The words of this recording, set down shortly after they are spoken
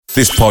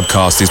This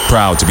podcast is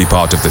proud to be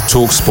part of the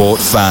TalkSport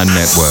Fan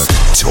Network.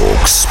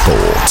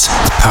 TalkSport.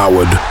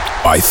 Powered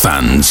by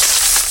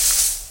fans.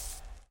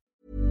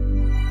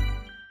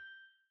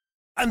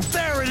 And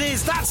there it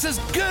is, that's as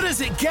good as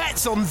it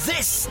gets on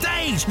this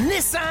stage.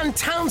 Nissan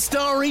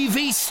Townstar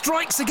EV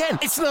strikes again.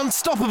 It's an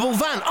unstoppable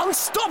van,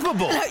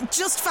 unstoppable.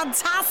 Just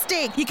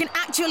fantastic. You can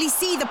actually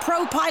see the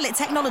Pro Pilot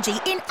technology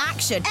in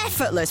action.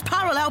 Effortless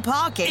parallel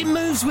parking. It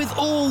moves with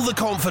all the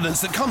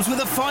confidence that comes with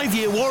a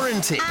 5-year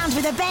warranty. And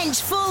with a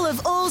bench full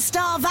of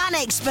all-star van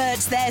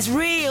experts, there's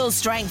real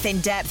strength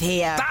in depth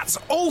here. That's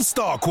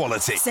all-star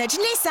quality. Search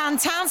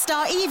Nissan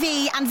Townstar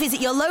EV and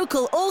visit your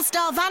local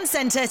all-star van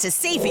centre to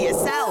see for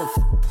yourself.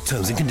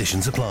 Terms and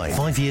conditions apply.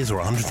 5 years or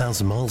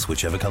 100,000 miles,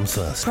 whichever comes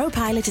first. Pro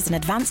Pilot is an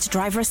advanced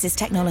driver assist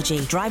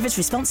technology. Driver's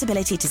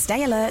responsibility to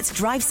stay alert,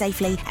 drive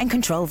safely, and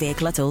control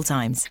vehicle at all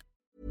times.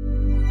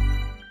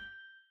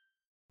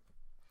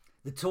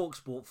 The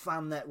TalkSport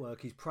Fan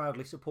Network is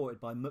proudly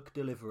supported by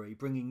McDelivery,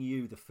 bringing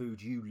you the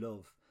food you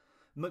love.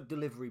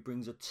 McDelivery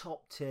brings a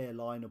top-tier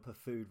lineup of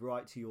food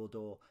right to your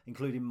door,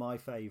 including my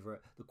favourite,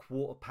 the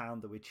quarter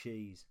pounder with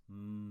cheese.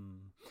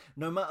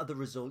 No matter the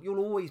result, you'll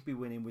always be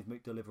winning with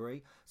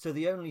McDelivery, so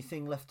the only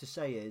thing left to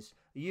say is,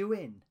 are you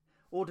in?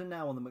 Order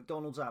now on the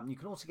McDonald's app, and you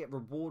can also get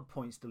reward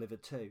points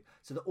delivered too,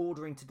 so that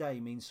ordering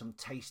today means some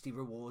tasty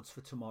rewards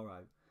for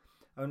tomorrow.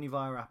 Only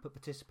via app at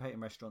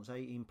participating restaurants,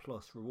 18+,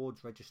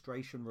 rewards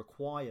registration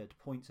required,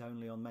 points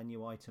only on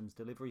menu items,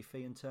 delivery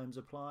fee and terms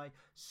apply.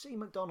 See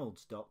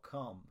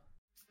mcdonalds.com.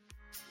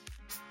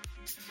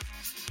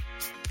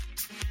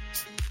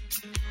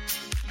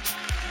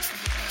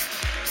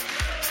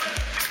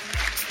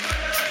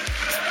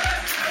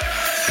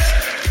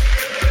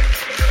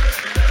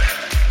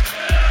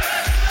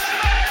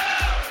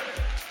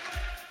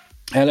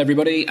 Hello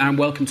everybody and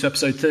welcome to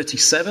episode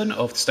 37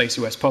 of the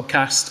Stacey West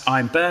podcast.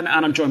 I'm Ben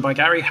and I'm joined by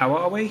Gary. How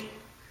are we?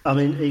 I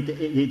mean,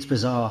 it's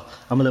bizarre.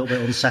 I'm a little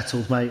bit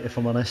unsettled, mate, if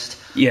I'm honest.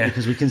 Yeah.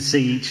 Because we can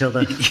see each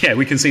other. Yeah,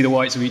 we can see the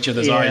whites of each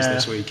other's eyes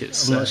this week.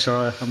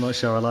 I'm not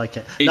sure I like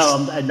it.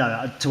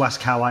 No, to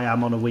ask how I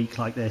am on a week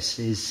like this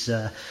is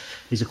a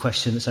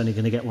question that's only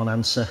going to get one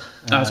answer.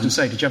 I was going to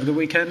say, did you have a good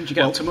weekend? Did you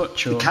get up to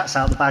much? Or? The cat's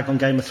out the bag on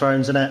Game of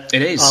Thrones, isn't it?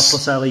 It is. R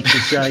plus L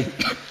equals J.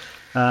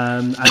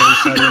 And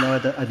also, I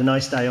had a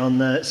nice day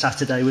on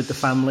Saturday with the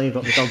family. I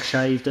got the dog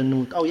shaved,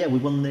 and we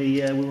won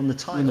the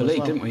title. In the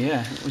league, didn't we?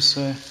 Yeah, it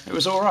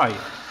was all right.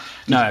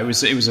 No, it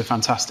was a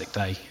fantastic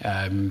day.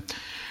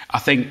 I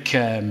think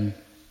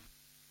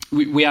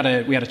we had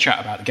a chat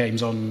about the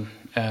games on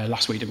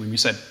last week, didn't we? We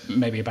said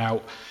maybe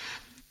about.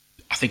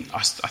 I think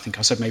I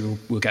said maybe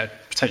we'll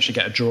potentially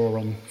get a draw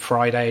on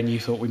Friday, and you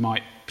thought we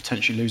might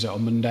potentially lose it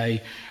on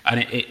Monday,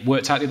 and it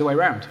worked out the other way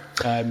around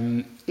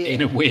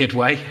in a weird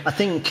way. I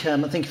think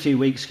a few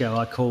weeks ago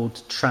I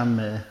called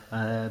Tranmere,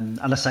 and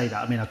I say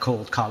that, I mean I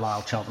called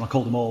Carlisle, Cheltenham, I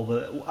called them all,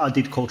 but I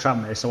did call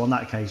Tranmere, so on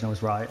that occasion I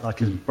was right. Like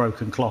a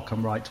broken clock,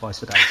 I'm right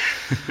twice a day.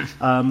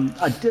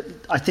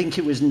 I think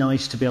it was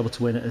nice to be able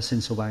to win it at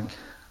Sincilbank.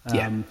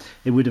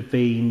 It would have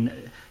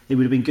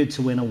been good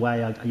to win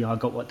away. I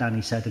got what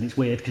Danny said, and it's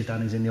weird because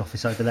Danny's in the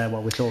office over there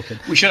while we're talking.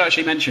 We should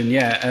actually mention,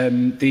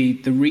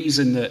 the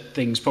reason that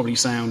things probably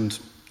sound,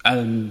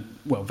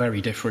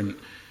 very different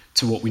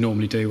to what we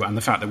normally do, and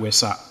the fact that we're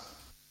sat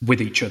with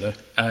each other,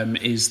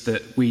 is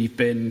that we've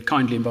been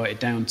kindly invited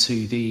down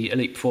to the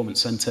Elite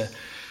Performance Centre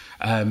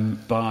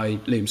by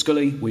Liam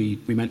Scully. We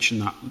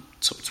mentioned that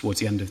sort of towards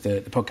the end of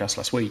the podcast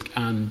last week,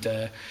 and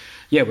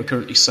we're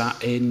currently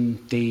sat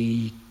in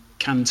the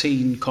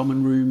canteen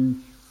common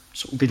room.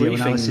 Sort of video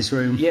analysis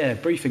room. Yeah,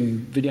 briefing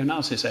video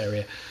analysis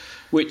area,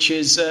 which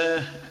is,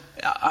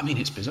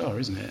 it's bizarre,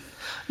 isn't it?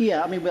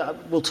 Yeah, I mean,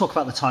 we'll talk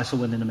about the title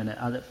win in a minute.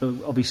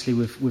 But obviously,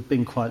 we've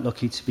been quite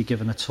lucky to be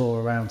given a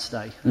tour around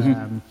today.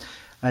 Mm-hmm.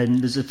 And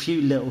there's a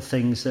few little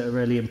things that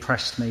really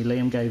impressed me.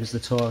 Liam gave us the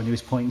tour and he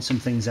was pointing some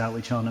things out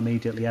which aren't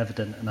immediately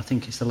evident. And I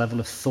think it's the level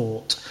of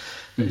thought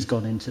that has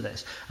gone into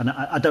this. And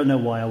I don't know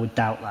why I would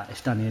doubt that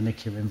if Danny and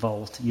Nicky are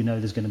involved. You know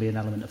there's going to be an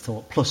element of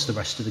thought, plus the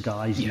rest of the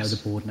guys, you know, the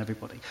board and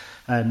everybody.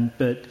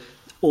 But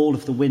all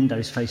of the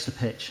windows face the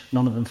pitch.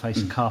 None of them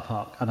face a car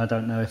park. And I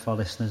don't know if our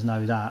listeners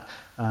know that.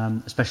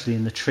 Especially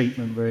in the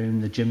treatment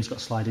room, the gym's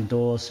got sliding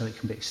doors so it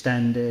can be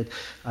extended.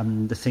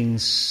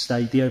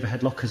 The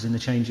overhead lockers in the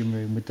changing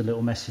room with the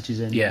little messages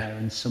in there,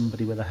 and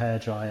somebody with a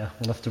hairdryer.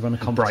 We'll have to run a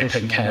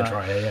competition. Bright pink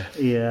hairdryer,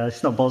 yeah.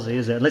 It's not Bozzy,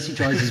 is it? Unless he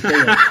dries his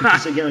beard.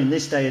 Because, in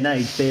this day and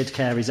age, beard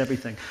care is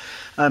everything.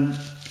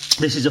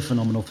 This is a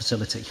phenomenal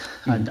facility,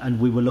 and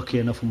we were lucky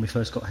enough when we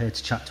first got here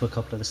to chat to a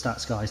couple of the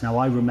stats guys. Now,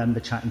 I remember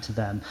chatting to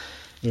them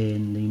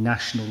in the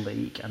National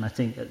League, and I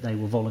think that they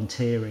were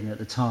volunteering at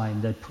the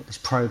time. They'd put this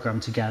programme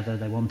together.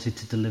 They wanted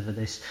to deliver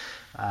this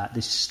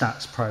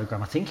stats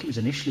programme. I think it was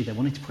initially they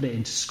wanted to put it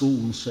into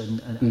schools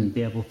and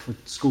be able for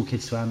school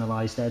kids to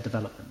analyse their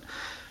development.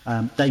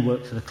 They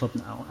work for the club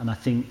now, and I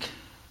think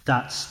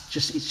it's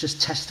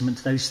just testament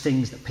to those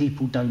things that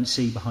people don't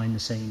see behind the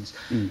scenes.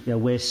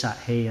 We're sat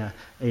here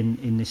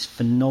in this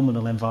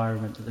phenomenal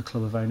environment that the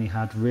club have only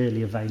had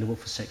really available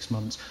for 6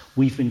 months.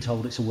 We've been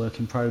told it's a work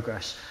in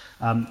progress.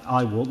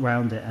 I walk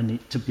around it, and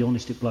to be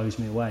honest, it blows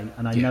me away.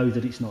 And I know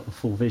that it's not the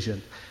full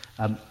vision.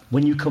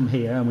 When you come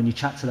here and when you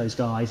chat to those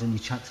guys and you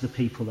chat to the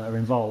people that are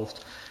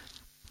involved,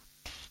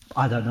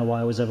 I don't know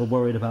why I was ever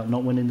worried about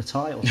not winning the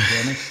title, to be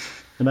honest.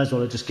 They may as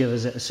well have just given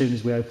us it as soon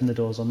as we open the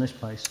doors on this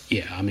place.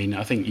 Yeah, I mean,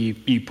 I think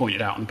you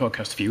pointed out on the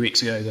podcast a few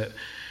weeks ago that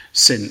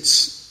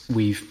since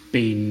we've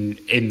been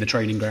in the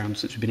training ground,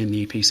 since we've been in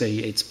the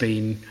EPC, it's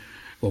been,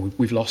 well,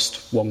 we've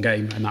lost one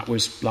game, and that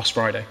was last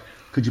Friday.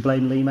 Could you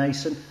blame Lee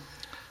Mason?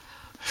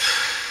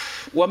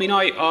 Well, I mean,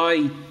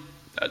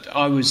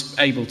 I was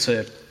able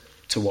to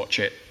watch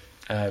it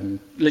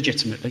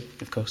legitimately,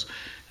 of course.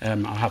 I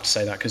have to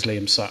say that because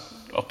Liam sat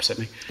opposite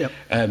me. Yep.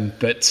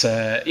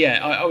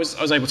 I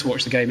was able to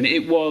watch the game, and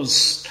it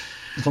was.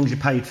 As long as you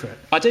paid for it.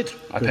 I did.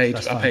 I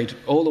paid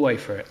all the way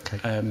for it.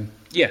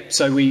 Okay.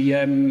 So we.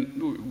 I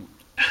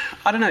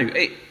don't know.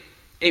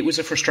 It was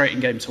a frustrating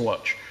game to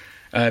watch.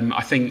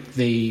 I think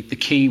the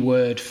key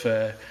word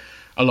for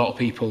a lot of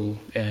people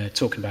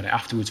talking about it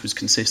afterwards was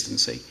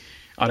consistency.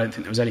 I don't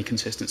think there was any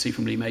consistency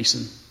from Lee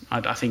Mason.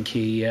 I think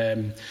he.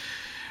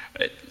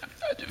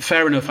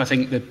 Fair enough, I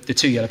think the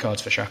 2 yellow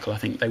cards for Shackle, I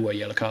think they were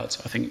yellow cards.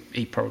 I think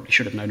he probably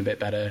should have known a bit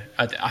better.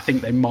 I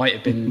think they might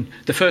have been...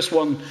 The first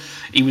one,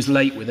 he was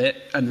late with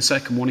it, and the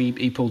second one,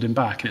 he pulled him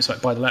back. And it's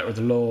like, by the letter of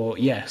the law,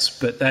 yes.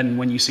 But then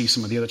when you see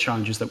some of the other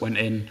challenges that went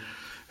in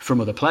from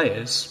other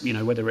players,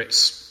 whether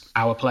it's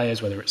our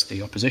players, whether it's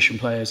the opposition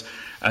players,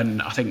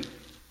 and I think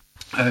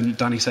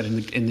Danny said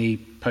in the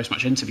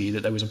post-match interview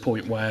that there was a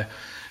point where,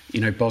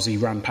 Bozzy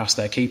ran past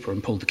their keeper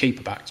and pulled the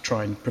keeper back to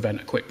try and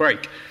prevent a quick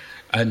break.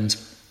 And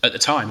at the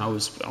time, I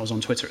was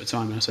on Twitter at the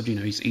time, and I said,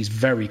 he's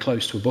very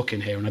close to a booking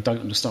here, and I don't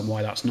understand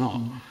why that's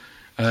not.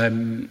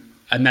 And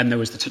then there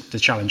was the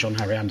challenge on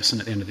Harry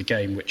Anderson at the end of the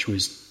game, which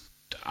was,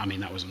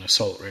 that was an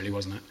assault, really,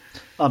 wasn't it?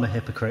 I'm a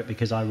hypocrite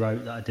because I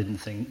wrote that I didn't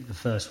think the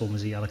first one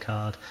was a yellow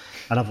card,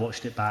 and I've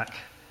watched it back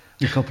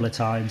a couple of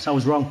times. I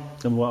was wrong,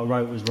 and what I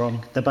wrote was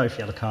wrong. They're both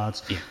yellow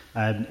cards. Yeah.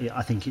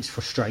 I think it's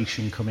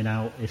frustration coming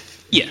out,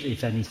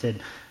 if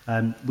anything.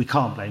 We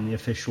can't blame the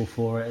official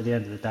for it. At the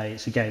end of the day,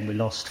 it's a game we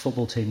lost.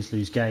 Football teams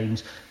lose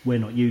games. We're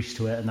not used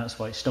to it, and that's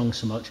why it stung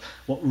so much.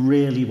 What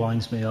really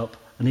winds me up,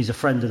 and he's a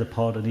friend of the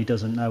pod and he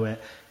doesn't know it,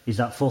 is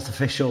that fourth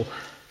official.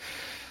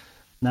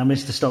 Now,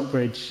 Mr.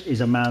 Stockbridge is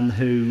a man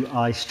who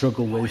I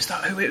struggle with. Is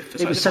that who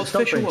it was? Seb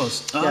Stockbridge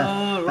was. Yeah.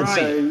 Oh, right.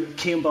 And so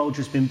Kean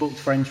Bolger's been booked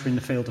for entering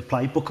the field of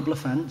play, bookable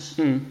offence.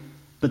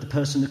 But the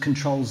person that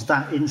controls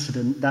that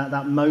incident,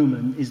 that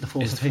moment, is the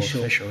fourth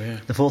official.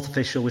 The fourth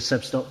official was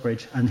Seb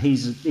Stockbridge, and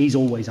he's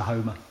always a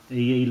homer.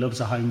 He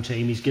loves a home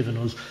team. He's given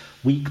us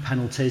weak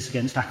penalties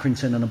against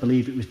Accrington, and I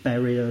believe it was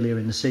Bury earlier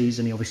in the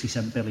season. He obviously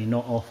sent Billy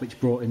Knott off, which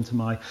brought him to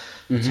my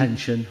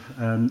attention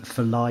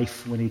for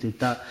life when he did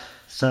that.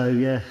 So,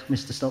 yeah,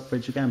 Mr.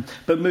 Stockbridge again.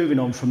 But moving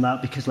on from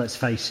that, because let's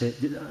face it,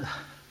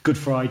 Good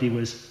Friday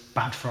was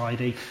bad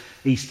Friday.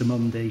 Easter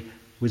Monday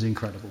was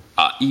incredible.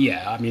 I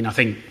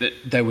think that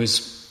there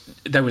was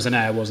an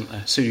air, wasn't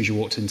there? As soon as you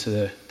walked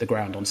into the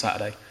ground on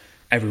Saturday,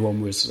 everyone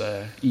was...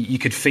 you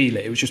could feel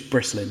it. It was just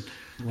bristling.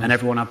 And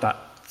everyone had that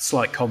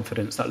slight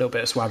confidence, that little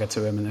bit of swagger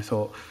to him, and they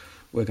thought,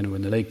 we're going to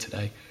win the league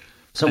today.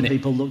 Some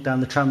people looked down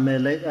the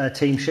Tranmere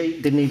team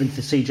sheet, didn't even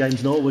see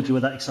James Norwood. You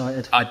were that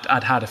excited?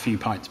 I'd had a few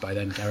pints by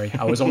then, Gary.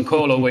 I was on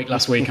call all week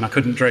last week and I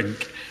couldn't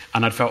drink,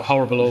 and I'd felt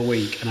horrible all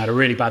week, and I had a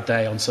really bad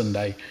day on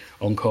Sunday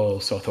on call,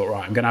 so I thought,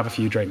 right, I'm going to have a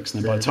few drinks.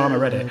 And then by the time I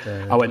read it,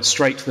 I went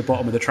straight to the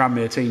bottom of the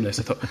Tranmere team list.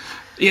 I thought,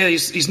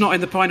 he's not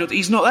in the final,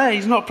 he's not there,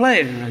 he's not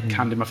playing. And I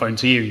handed my phone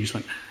to you, you just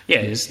went,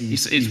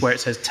 it's where it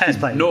says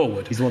 10,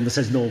 Norwood. He's the one that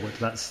says Norwood.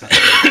 That's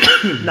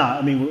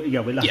No,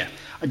 we laughed. Yeah.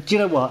 Do you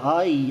know what?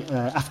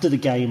 After the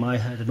game, I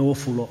heard an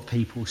awful lot of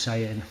people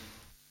saying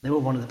they were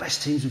one of the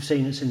best teams we've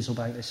seen at Sinsel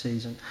this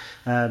season.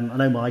 I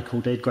know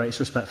Michael did. Greatest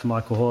respect for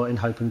Michael Horton,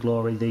 Hope and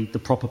Glory, the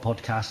proper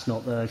podcast,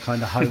 not the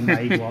kind of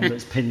homemade one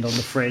that's pinned on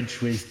the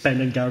fridge with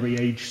Ben and Gary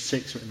age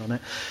 6 written on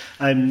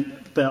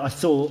it. But I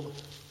thought,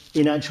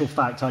 in actual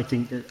fact, I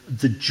think that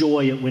the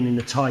joy at winning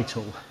the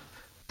title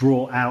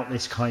brought out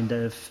this kind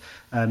of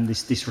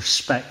this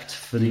respect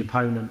for the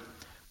opponent,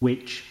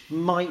 which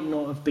might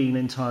not have been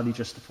entirely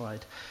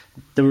justified.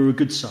 They were a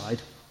good side.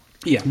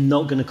 Yeah.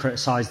 Not going to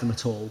criticise them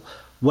at all.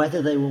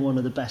 Whether they were one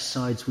of the best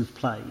sides we've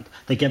played,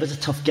 they gave us a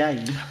tough game.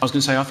 I was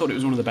going to say, I thought it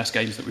was one of the best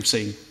games that we've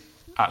seen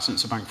at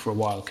Sinsel Bank for a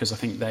while, because I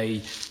think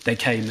they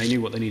came, they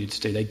knew what they needed to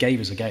do. They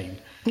gave us a game.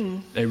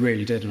 They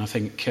really did. And I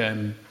think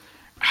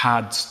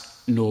had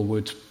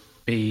Norwood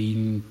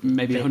been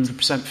maybe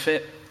 100%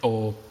 fit,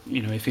 or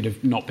if he'd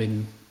have not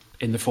been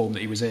in the form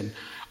that he was in,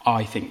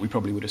 I think we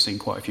probably would have seen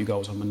quite a few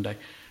goals on Monday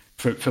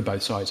for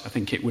both sides. I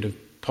think it would have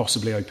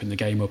possibly opened the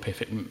game up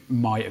if it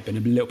might have been a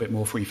little bit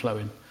more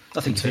free-flowing.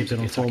 I think if it had been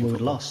on form, we would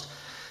have lost.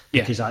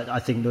 Because I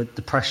think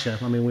the pressure,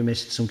 we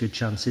missed some good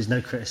chances,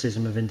 no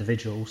criticism of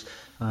individuals.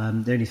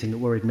 The only thing that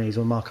worried me is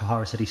when Mark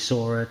O'Hara said he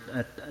saw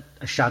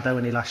a shadow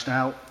and he lashed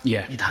out.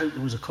 Yeah. You'd hope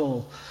there was a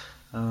call.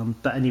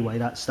 But anyway,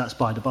 that's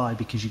by the by,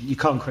 because you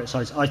can't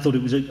criticise. I thought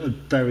it was a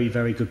very,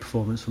 very good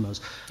performance from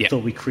us. Yeah. I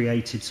thought we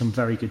created some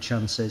very good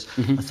chances.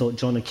 I thought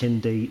John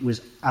Akindi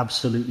was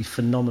absolutely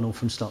phenomenal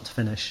from start to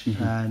finish.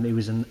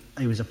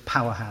 He was a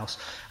powerhouse,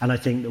 and I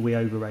think that we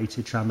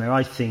overrated Tranmere.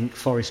 I think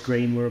Forest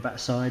Green were a better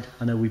side.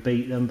 I know we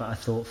beat them, but I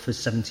thought for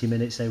 70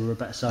 minutes they were a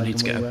better side. I need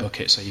to than get we a were.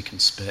 bucket so you can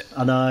spit.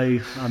 I know.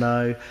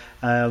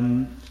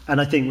 And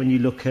I think when you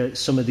look at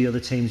some of the other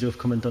teams who have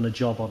come and done a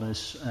job on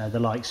us, the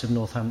likes of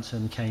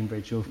Northampton,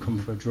 Cambridge, who have come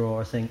for a draw,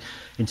 I think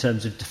in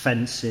terms of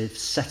defensive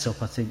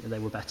setup, I think that they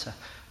were better.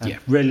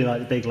 Really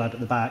like the big lad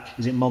at the back.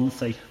 Is it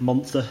Monther?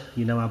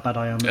 You know how bad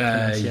I am at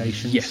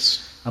pronunciations.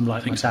 Yes. I'm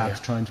like my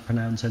dad trying to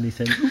pronounce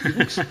anything.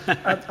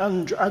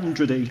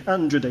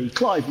 Andrade,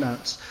 Clive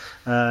Nats.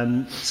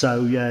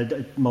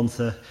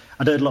 Monther.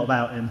 I'd heard a lot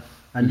about him,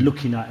 and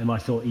looking at him, I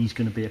thought he's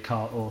going to be a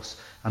cart horse,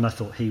 and I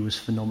thought he was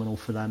phenomenal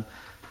for them.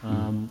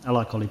 I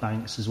like Ollie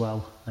Banks as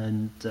well,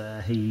 and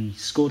he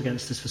scored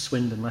against us for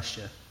Swindon last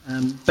year.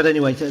 But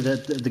anyway,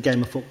 the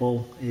game of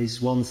football is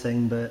one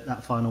thing, but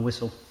that final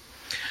whistle.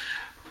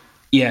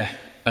 Yeah,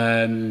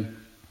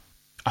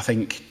 I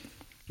think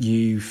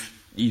you've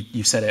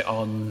said it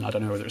on, I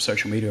don't know whether it's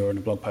social media or in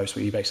a blog post,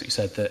 where you basically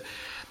said that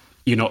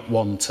you're not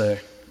one to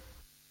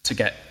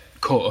get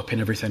caught up in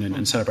everything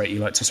and celebrate. You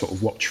like to sort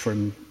of watch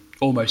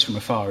almost from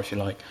afar, if you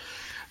like.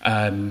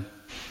 I'm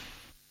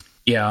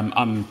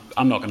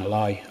not going to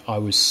lie. I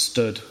was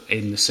stood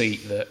in the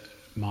seat that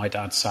my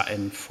dad sat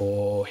in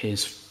for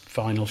his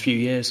final few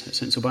years at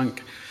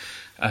Sincilbank,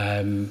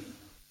 and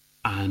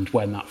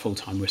when that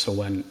full-time whistle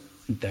went,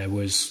 there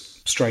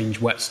was strange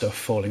wet stuff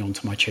falling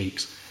onto my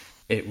cheeks.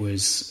 It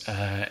was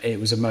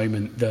a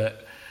moment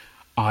that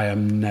I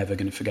am never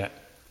going to forget,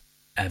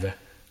 ever.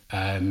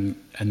 And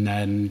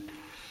then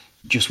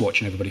just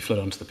watching everybody flood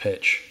onto the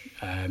pitch,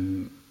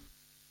 and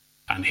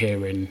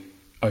hearing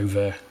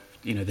over,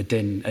 the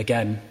din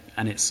again,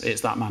 and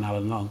it's that man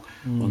Alan Long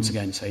once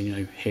again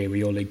saying, here are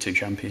your League Two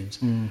champions.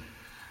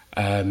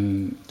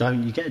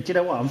 Don't you get? Do you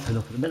know what I'm filling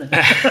up in a minute?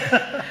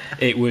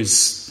 It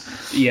was,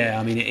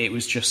 it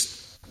was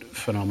just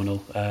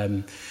phenomenal.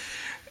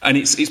 And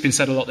it's been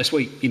said a lot this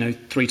week.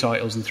 3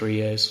 titles in 3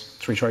 years,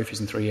 3 trophies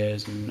in 3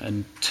 years,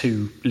 and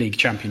 2 league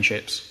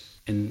championships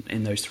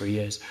in those 3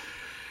 years.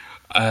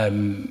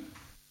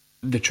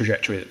 The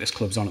trajectory that this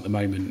club's on at the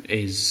moment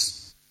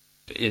is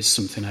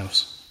something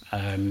else.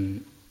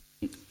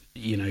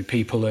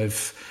 People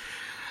have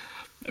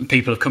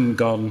come and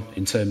gone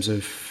in terms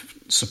of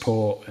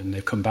support, and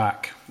they've come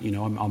back.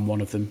 I'm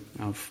one of them.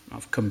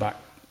 I've come back.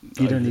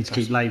 You don't need to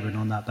keep labouring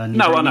on that, Ben.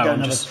 I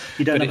know.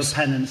 You don't have a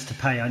penance to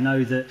pay. I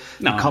know that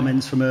the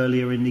comments from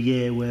earlier in the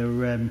year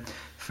were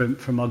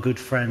from our good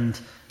friend,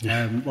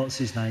 what's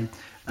his name?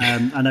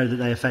 I know that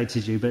they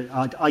affected you, but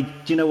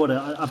do you know what?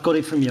 I've got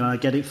it from you. I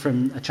get it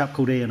from a chap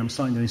called Ian. I'm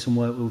starting doing some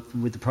work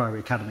with the Priory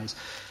Academies,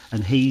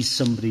 and he's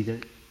somebody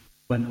that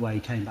went away,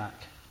 came back,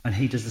 and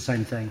he does the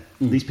same thing.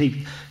 These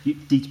people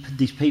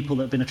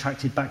that have been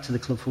attracted back to the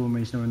club for one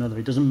reason or another,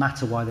 it doesn't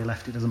matter why they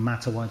left, it doesn't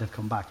matter why they've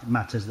come back, it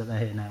matters that they're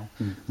here now,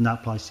 and that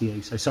applies to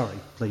you. So sorry,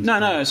 please.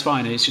 No, it's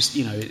fine. It's just,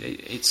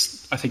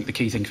 I think the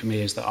key thing for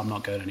me is that I'm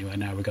not going anywhere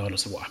now,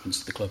 regardless of what happens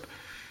to the club.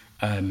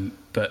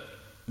 But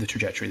the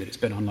trajectory that it's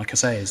been on, like I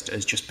say,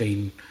 has just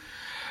been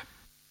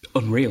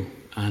unreal,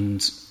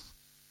 and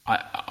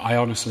I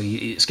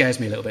honestly, it scares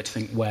me a little bit to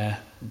think where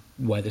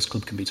this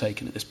club can be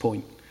taken at this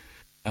point.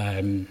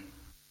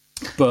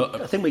 But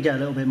I think we get a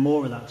little bit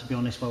more of that, to be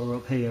honest, while we're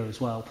up here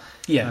as well.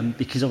 Yeah.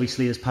 Because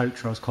obviously, as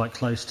poacher, I was quite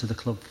close to the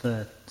club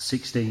for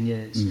 16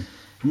 years.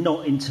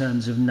 Not in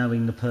terms of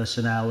knowing the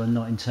personnel and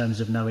not in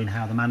terms of knowing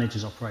how the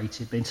managers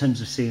operated, but in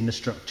terms of seeing the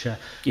structure,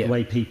 the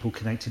way people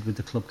connected with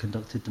the club,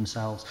 conducted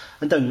themselves.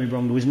 And don't get me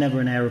wrong, there was never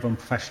an air of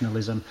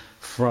unprofessionalism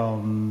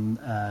from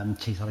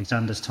Keith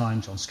Alexander's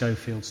time, John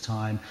Schofield's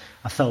time.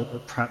 I felt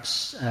that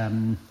perhaps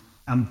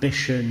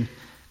ambition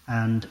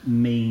and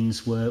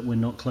means were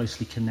not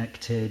closely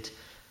connected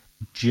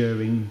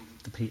during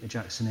the Peter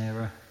Jackson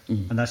era.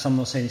 And I'm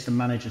not saying it's the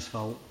manager's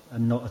fault,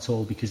 and not at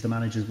all, because the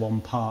manager's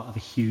one part of a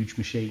huge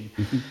machine.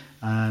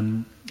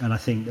 And I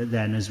think that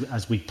then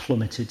as we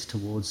plummeted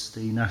towards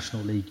the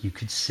National League, you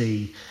could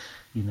see,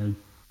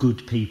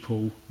 good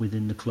people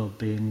within the club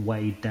being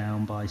weighed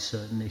down by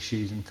certain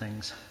issues and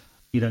things.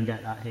 You don't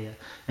get that here.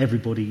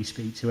 Everybody you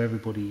speak to,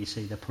 everybody you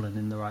see, they're pulling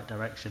in the right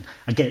direction.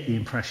 I get the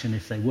impression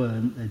if they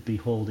weren't, they'd be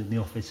hauled in the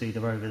office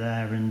either over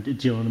there. And do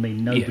you know what I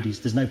mean?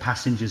 There's no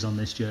passengers on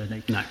this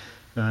journey. No.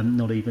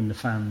 Not even the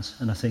fans,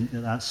 and I think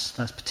that's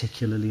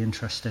particularly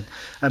interesting.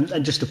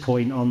 And just a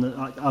point on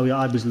that,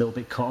 I was a little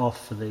bit cut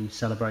off for the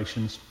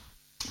celebrations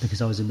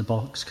because I was in the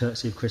box,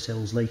 courtesy of Chris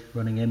Ilsley,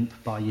 running Imp.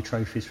 Buy your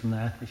trophies from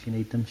there if you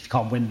need them. If you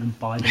can't win them,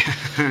 buy them.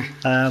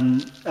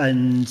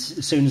 And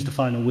as soon as the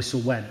final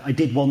whistle went, I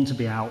did want to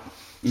be out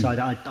So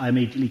I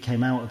immediately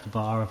came out of the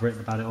bar. I've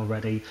written about it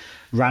already.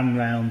 Ran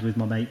round with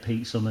my mate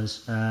Pete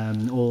Summers,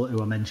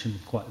 who I mentioned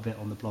quite a bit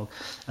on the blog.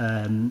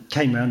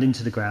 Came round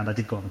into the ground. I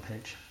did go on the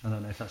pitch. I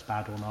don't know if that's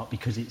bad or not,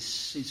 because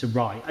it's a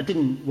right. I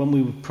didn't. When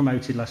we were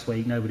promoted last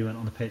week, nobody went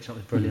on the pitch. That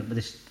was brilliant. But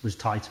this was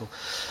title.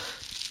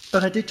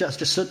 But I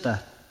just stood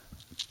there.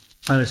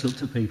 I just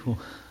looked at people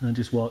and I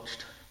just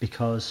watched,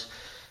 because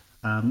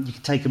you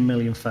can take a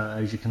million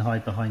photos, you can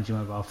hide behind your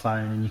mobile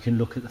phone, and you can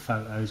look at the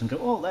photos and go,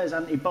 oh, there's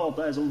Auntie Bob,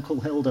 there's Uncle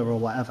Hilda, or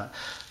whatever.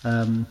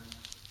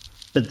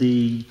 But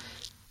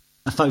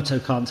a photo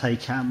can't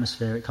take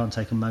atmosphere, it can't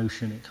take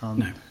emotion, it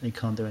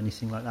can't do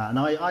anything like that. And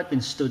I'd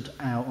been stood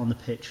out on the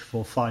pitch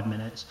for 5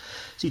 minutes.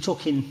 So you're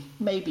talking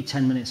maybe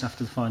 10 minutes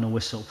after the final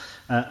whistle.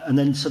 And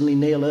then suddenly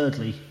Neil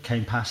Eardley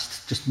came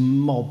past, just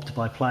mobbed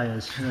by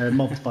players,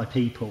 mobbed by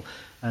people.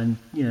 And,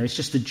 it's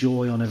just the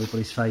joy on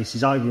everybody's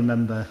faces. I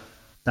remember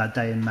that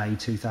day in May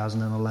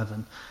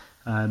 2011.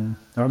 I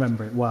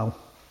remember it well,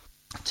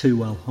 too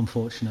well,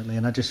 unfortunately.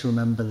 And I just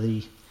remember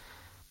the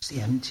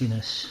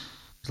emptiness.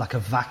 It's like a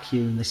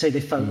vacuum. They say they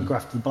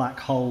photographed the black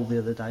hole the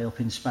other day up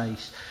in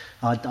space.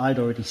 I'd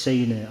already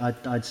seen it.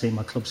 I'd seen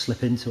my club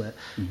slip into it,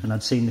 and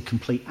I'd seen the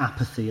complete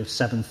apathy of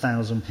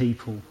 7,000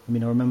 people. I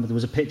mean, I remember there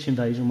was a pitch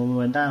invasion when we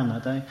went down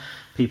that day.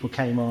 People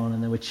came on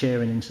and they were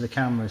cheering into the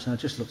cameras, and I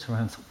just looked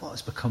around and thought, what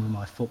has become of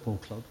my football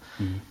club?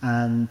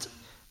 And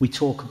we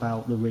talk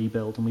about the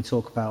rebuild and we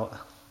talk about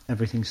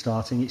everything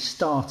starting. It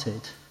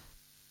started,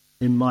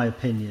 in my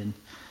opinion,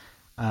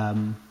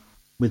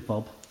 with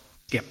Bob.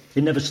 Yep.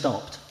 It never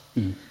stopped.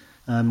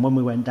 When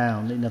we went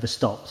down, it never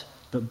stopped.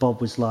 But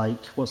Bob was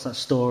like, what's that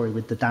story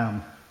with the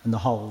dam and the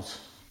holes?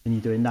 And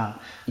you're doing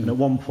that. And at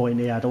one point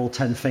he had all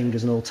 10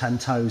 fingers and all 10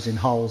 toes in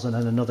holes, and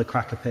then another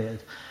crack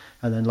appeared.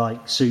 And then,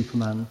 like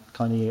Superman,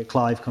 kind of you get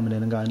Clive coming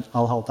in and going,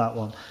 I'll hold that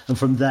one. And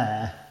from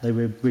there, they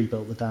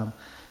rebuilt the dam.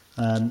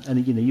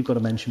 And you've got to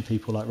mention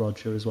people like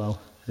Roger as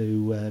well,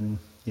 who,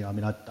 I've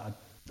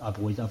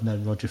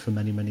known Roger for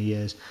many, many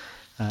years.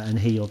 And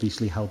he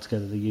obviously held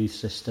together the youth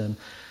system.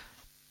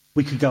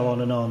 We could go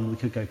on and on. We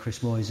could go Chris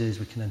Moyes.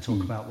 We can then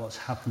talk about what's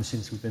happened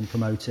since we've been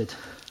promoted.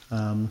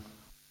 But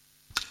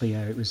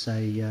yeah, it was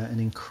an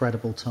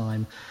incredible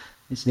time.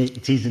 It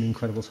is an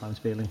incredible time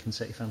to be a Lincoln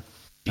City fan.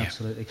 Yeah.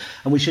 Absolutely.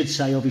 And we should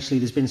say, obviously,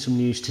 there's been some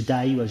news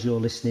today, as you're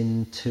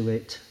listening to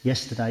it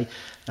yesterday,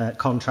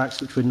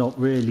 contracts, which we've not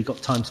really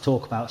got time to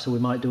talk about, so we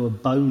might do a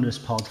bonus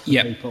pod for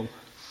people.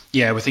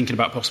 Yeah, we're thinking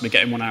about possibly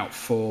getting one out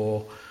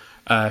for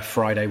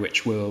Friday,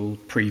 which will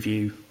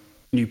preview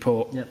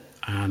Newport. Yep.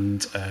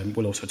 And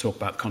we'll also talk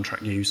about the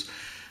contract news.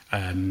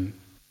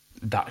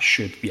 That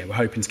should, we're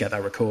hoping to get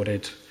that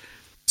recorded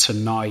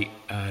tonight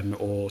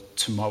or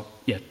tomorrow.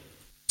 Yeah,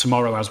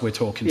 tomorrow as we're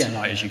talking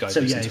tonight, as you guys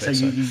listen to it.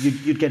 So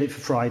you'd get it for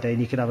Friday,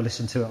 and you could have a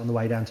listen to it on the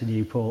way down to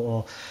Newport,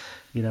 or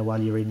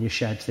while you're in your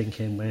shed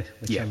thinking we're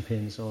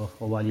champions, or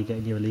while you're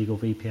getting your illegal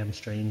VPN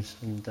streams,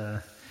 and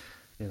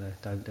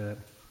don't do it.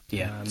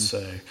 Yeah. So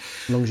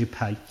as long as you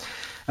pay.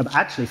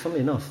 Actually, funnily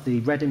enough,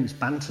 the Red Imps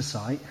banter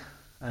site.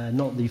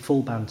 Not the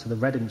full banter, the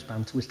Red Imps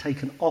banter was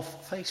taken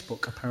off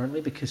Facebook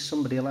apparently because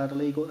somebody allowed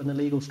an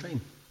illegal stream.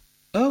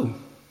 Oh,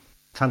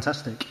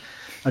 fantastic!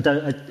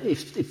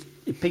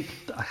 If people,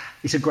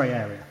 it's a grey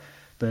area,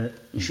 but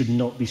you should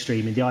not be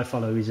streaming. The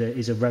iFollow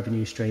is a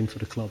revenue stream for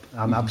the club.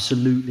 I'm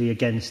absolutely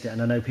against it,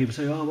 and I know people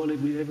say, "Oh, well,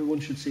 everyone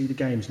should see the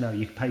games." No,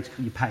 you pay to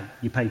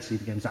see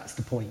the games. That's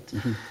the point.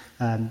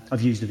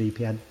 I've used a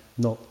VPN.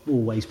 Not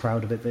always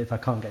proud of it, but if I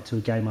can't get to a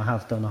game, I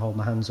have done. I hold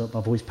my hands up.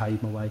 I've always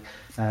paid my way.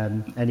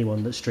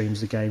 Anyone that streams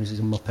the games is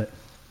a muppet.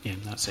 Yeah,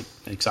 that's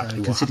exactly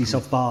what consider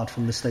yourself barred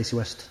from the Stacey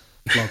West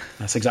blog.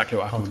 That's exactly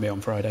what happened with me on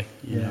Friday.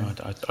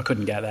 I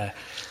couldn't get there.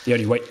 The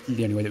only way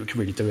that we could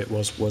really do it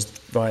was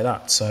via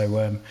that.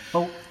 So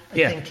I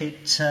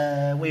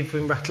think we've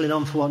been rattling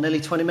on for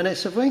nearly 20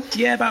 minutes, have we?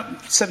 Yeah,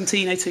 about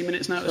 17, 18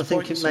 minutes now. I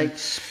think it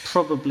makes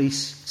probably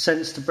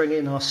sense to bring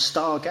in our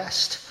star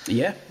guest.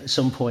 Yeah. At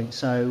some point.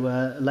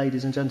 So,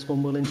 ladies and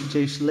gentlemen, we'll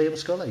introduce Liam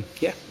Scully.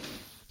 Yeah.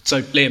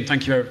 So, Liam,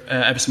 thank you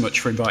ever so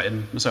much for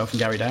inviting myself and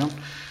Gary down.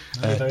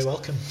 You're very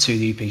welcome. To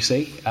the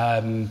EPC.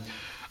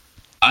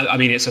 I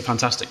mean, it's a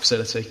fantastic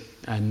facility,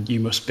 and you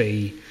must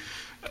be,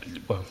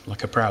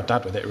 like a proud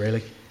dad with it,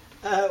 really.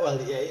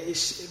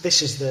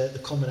 This is the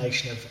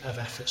culmination of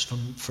efforts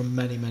from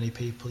many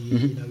people,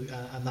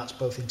 and that's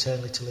both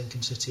internally to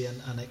Lincoln City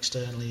and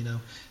externally.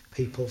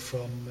 People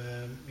from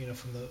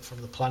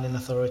the planning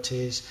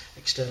authorities,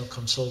 external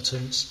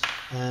consultants.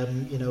 I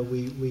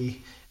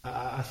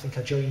think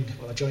I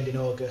joined in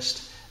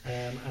August,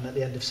 and at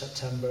the end of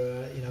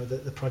September,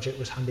 the project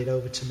was handed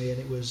over to me,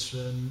 and it was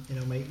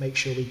make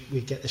sure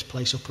we get this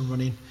place up and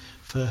running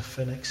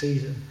for next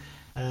season.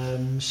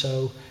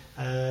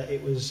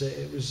 It was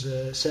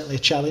certainly a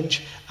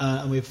challenge,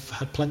 and we've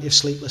had plenty of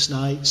sleepless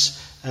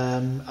nights.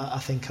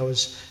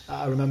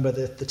 I remember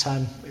the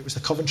time it was the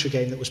Coventry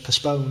game that was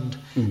postponed,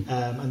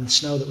 and the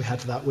snow that we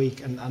had for that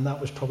week, and that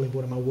was probably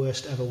one of my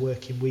worst ever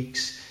working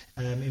weeks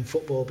in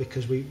football,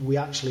 because we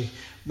actually,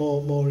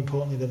 more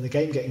importantly than the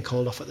game getting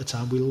called off at the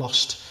time, we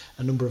lost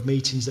a number of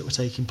meetings that were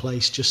taking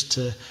place just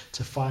to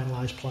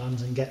finalise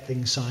plans and get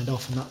things signed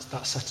off, and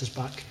that set us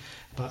back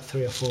about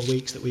 3 or 4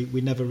 weeks that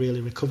we never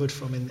really recovered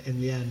from in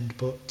the end.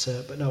 But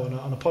no,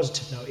 on a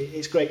positive note,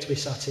 it's great to be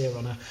sat here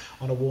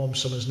on a warm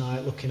summer's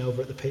night, looking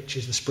over at the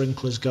pitches, the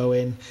sprinklers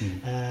going,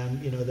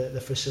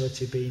 the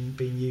facility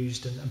being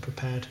used and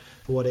prepared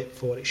for what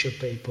it should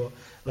be. But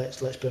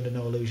let's be under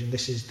no illusion.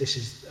 This is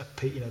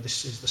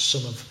the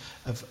sum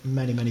of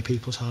many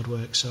people's hard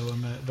work. So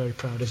I'm very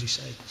proud, as you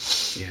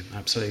say. Yeah,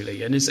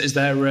 absolutely. And is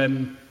there?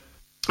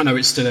 I know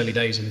it's still early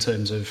days in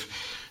terms of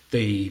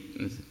the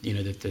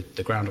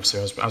ground. Obviously,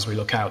 as we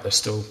look out, there's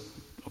still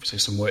obviously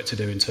some work to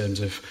do in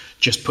terms of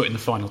just putting the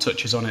final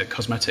touches on it,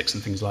 cosmetics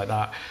and things like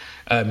that.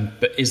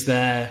 But is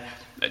there,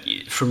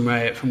 from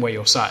where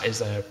you're sat, is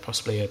there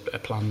possibly a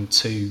plan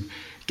to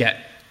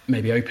get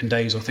maybe open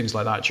days or things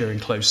like that during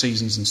closed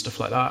seasons and stuff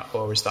like that,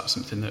 or is that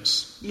something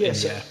that's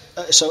yes?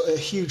 So a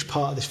huge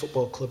part of this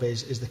football club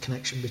is the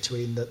connection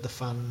between the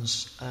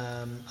fans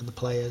and the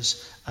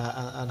players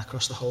and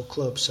across the whole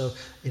club. So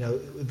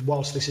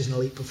whilst this is an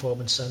elite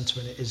performance centre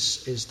and it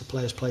is the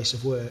players' place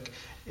of work,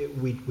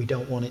 we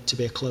don't want it to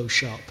be a closed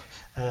shop.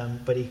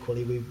 But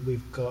equally,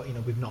 we've got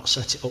we've not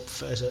set it up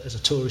as a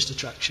tourist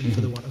attraction, for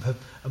the want of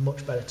a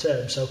much better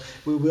term. So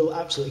we will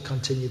absolutely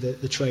continue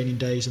the training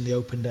days and the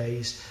open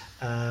days.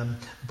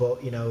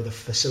 But the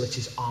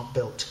facilities aren't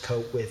built to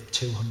cope with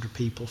 200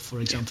 people, for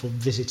example,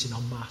 visiting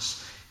en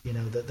masse.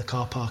 The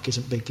car park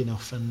isn't big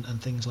enough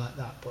and things like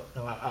that. But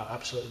no,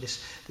 absolutely,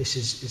 this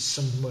is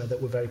somewhere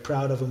that we're very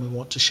proud of, and we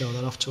want to show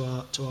that off to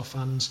our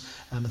fans.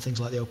 And things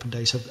like the open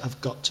days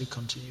have got to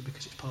continue,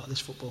 because it's part of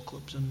this football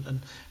club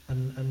and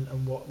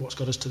what's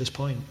got us to this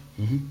point.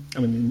 Mm-hmm. I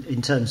mean,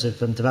 in terms of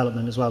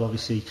development as well,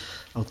 obviously,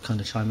 I'll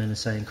kind of chime in and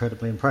say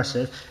incredibly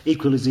impressive.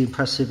 Equally as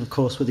impressive, of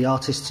course, with the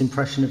artist's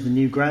impression of the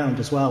new ground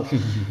as well,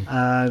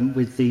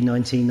 with the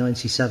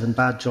 1997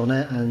 badge on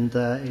it, and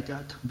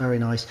very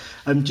nice.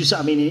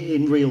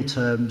 In real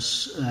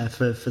terms,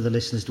 for the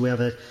listeners, do we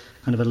have a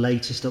kind of a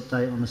latest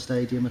update on the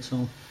stadium at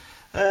all?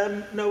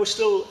 No, we're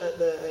still at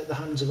the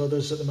hands of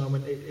others at the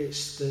moment.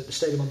 It's the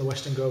stadium on the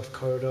Western Grove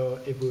corridor.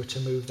 If we were to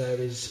move there,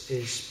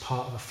 is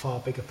part of a far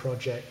bigger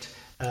project.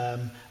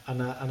 And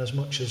as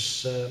much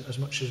as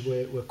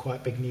we're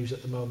quite big news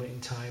at the moment in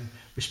time,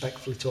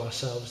 respectfully to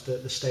ourselves,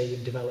 that the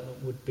stadium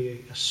development would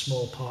be a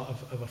small part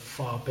of a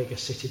far bigger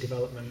city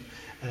development,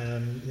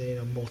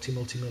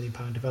 multi-million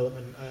pound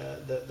development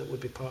that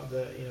would be part of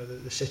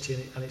the city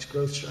and its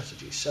growth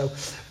strategy. So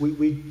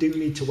we do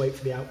need to wait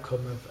for the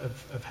outcome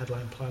of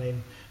headline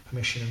planning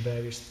permission and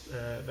various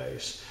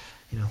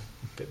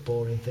a bit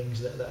boring things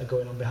that are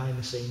going on behind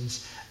the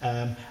scenes,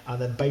 and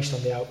then based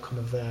on the outcome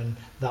of them,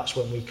 that's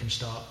when we can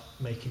start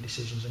making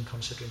decisions and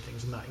considering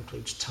things, and that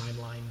includes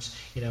timelines.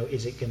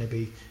 Is it going to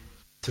be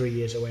 3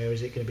 years away, or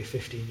is it going to be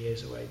 15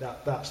 years away?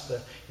 That's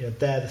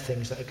they're the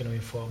things that are going to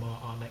inform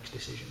our next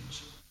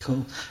decisions.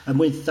 Cool. And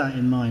with that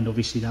in mind,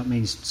 obviously that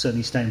means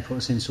certainly staying put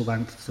us in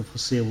Sylvank for the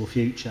foreseeable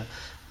future.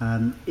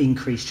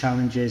 Increased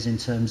challenges in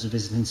terms of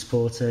visiting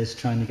supporters,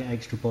 trying to get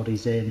extra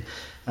bodies in.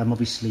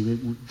 Obviously,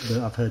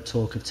 I've heard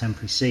talk of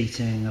temporary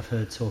seating, I've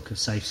heard talk of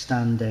safe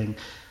standing.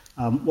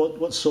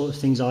 What sort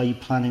of things are you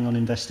planning on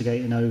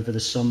investigating over the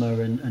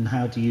summer, and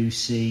how do you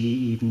see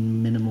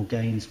even minimal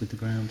gains with the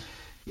ground?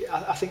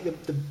 Yeah, I think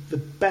the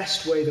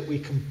best way that we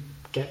can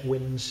get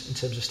wins in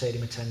terms of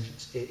stadium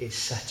attendance is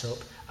set up,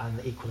 and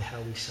equally how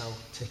we sell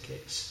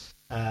tickets.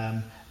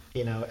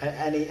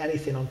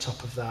 Anything on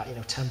top of that,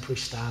 temporary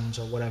stands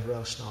or whatever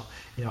else not.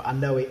 I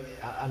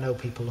know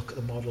people look at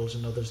the models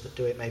and others that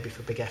do it maybe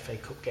for big FA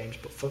Cup games,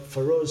 but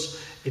for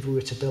us, if we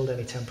were to build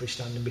any temporary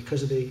stand, and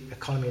because of the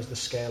economy of the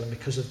scale and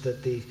because of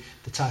the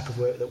type of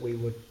work that we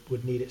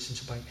would need at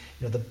Central Bank,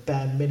 the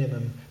bare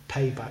minimum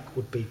payback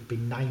would be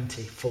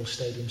 90 full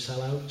stadium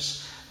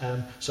sellouts.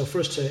 So for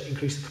us to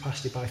increase the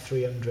capacity by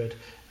 300,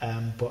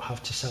 but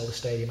have to sell the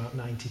stadium out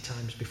 90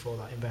 times before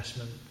that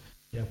investment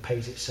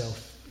pays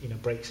itself,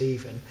 breaks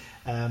even,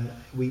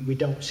 we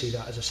don't see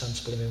that as a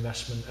sensible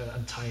investment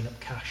and tying up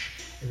cash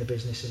in the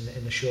business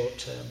in the short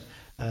term,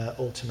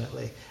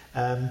 ultimately.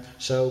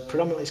 So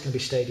predominantly it's going to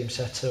be stadium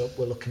setup.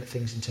 We're looking at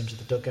things in terms of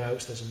the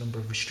dugouts. There's a number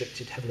of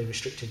heavily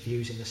restricted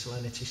views in the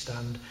Serenity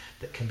stand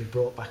that can be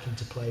brought back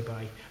into play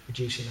by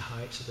reducing the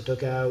heights of the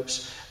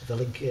dugouts. The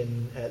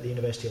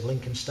University of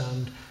Lincoln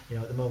stand,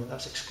 at the moment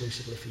that's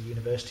exclusively for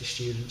university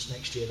students.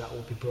 Next year that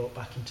will be brought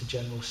back into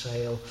general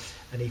sale,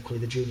 and equally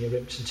the junior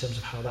imps in terms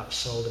of how that's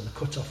sold and the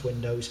cut-off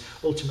windows.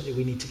 Ultimately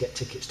we need to get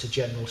tickets to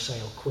general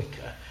sale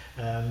quicker.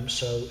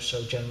 So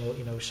general,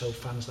 so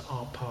fans that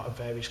aren't part of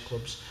various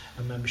clubs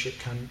and membership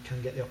can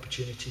get the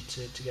opportunity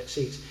to get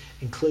seats.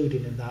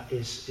 Including in that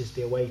is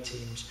the away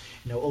teams.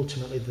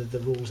 Ultimately the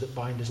rules that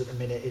bind us at the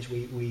minute is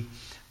we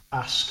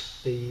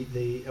ask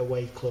the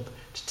away club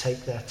to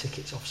take their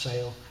tickets off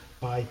sale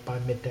by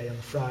midday on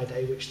the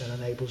Friday, which then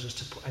enables us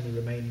to put any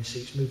remaining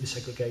seats, move the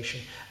segregation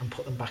and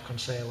put them back on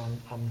sale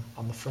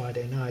on the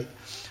Friday night.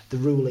 The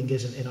ruling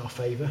isn't in our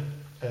favour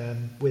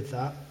with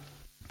that.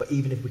 But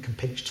even if we can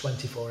pinch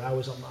 24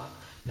 hours on that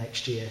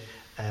next year,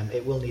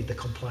 it will need the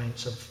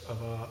compliance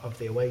of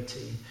the away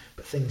team.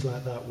 But things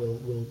like that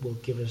will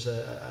give us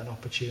an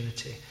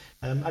opportunity.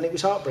 And it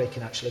was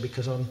heartbreaking actually,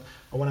 because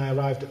when I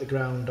arrived at the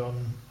ground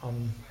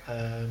on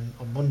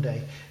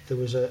Monday, there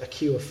was a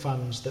queue of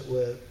fans that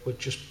were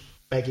just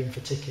begging for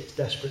tickets,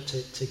 desperate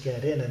to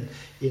get in, and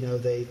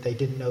they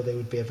didn't know they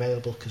would be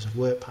available because of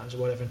work patterns or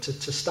whatever. And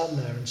to stand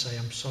there and say,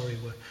 I'm sorry,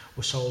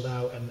 we're sold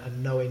out,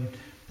 and knowing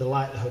the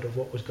likelihood of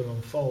what was going to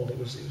unfold, it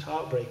was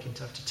heartbreaking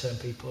to have to turn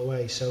people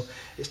away. So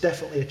it's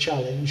definitely a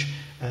challenge,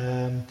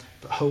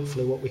 but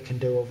hopefully what we can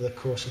do over the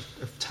course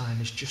of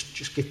time is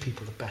just give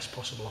people the best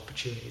possible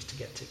opportunities to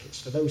get tickets.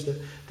 For those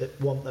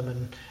that want them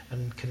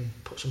and can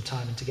put some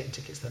time into getting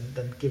tickets,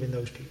 then giving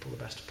those people the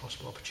best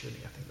possible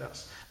opportunity. I think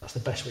that's the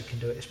best we can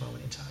do at this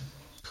moment in time.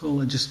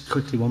 Cool, and just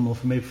quickly one more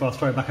from me before I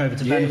throw it back over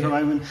to Ben for a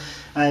moment.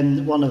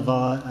 One of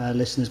our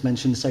listeners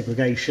mentioned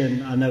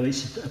segregation. I know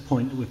it's a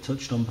point that we've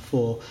touched on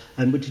before,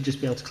 and would you just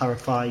be able to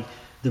clarify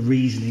the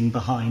reasoning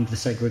behind the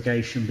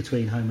segregation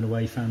between home and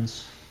away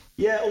fans?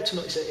 Yeah,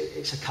 ultimately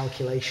it's a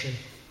calculation,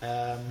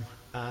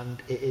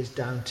 and it's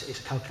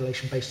a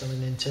calculation based on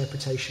an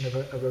interpretation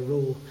of a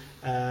rule,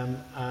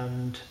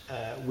 and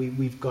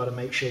we've got to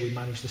make sure we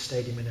manage the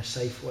stadium in a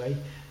safe way,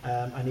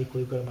 and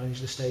equally we've got to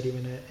manage the stadium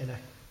in a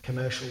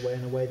commercial way,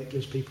 in a way that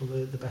gives people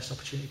the best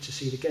opportunity to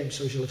see the game.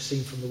 So as you'll have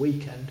seen from the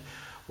weekend,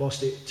 from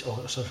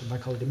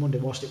Bank Holiday Monday,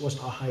 whilst it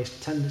wasn't our highest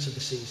attendance of the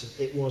season,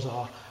 it was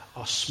our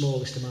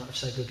smallest amount of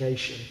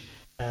segregation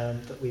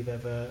that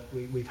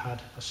we've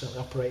had, certainly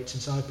operated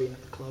since I've been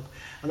at the club,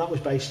 and that was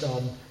based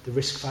on the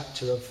risk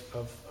factor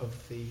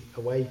of the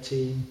away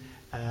team,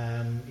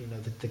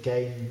 the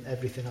game,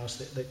 everything else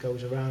that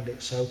goes around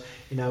it. So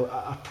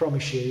I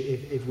promise you,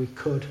 if we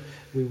could,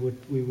 we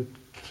would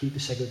keep the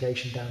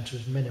segregation down to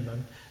its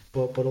minimum,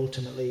 but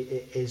ultimately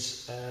it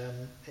is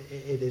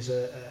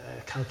a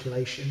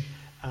calculation,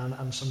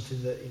 and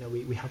something that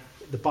we have.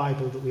 The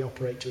Bible that we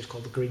operate to is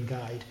called the Green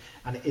Guide,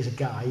 and it is a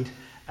guide.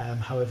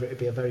 However, it would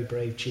be a very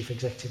brave chief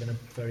executive and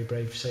a very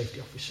brave safety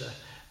officer,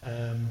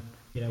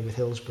 with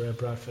Hillsborough,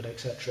 Bradford,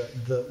 etc.,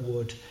 that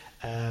would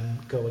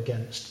go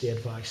against the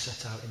advice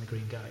set out in the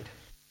Green Guide.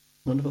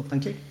 Wonderful,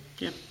 thank you.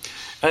 Yeah.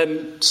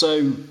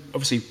 So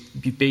obviously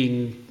you've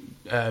been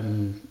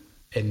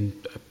in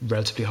a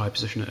relatively high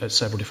position at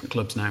several different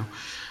clubs now.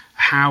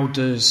 How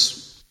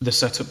does the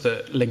setup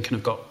that Lincoln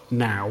have got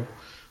now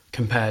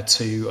compare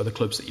to other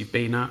clubs that you've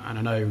been at? And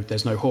I know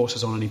there's no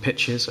horses on any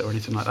pitches or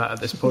anything like that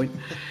at this point,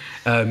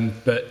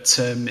 but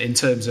in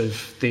terms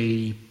of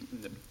the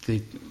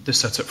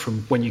setup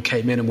from when you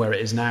came in and where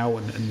it is now,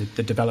 and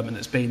the development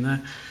that's been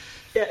there.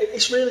 Yeah,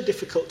 it's really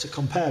difficult to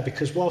compare,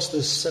 because whilst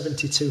there's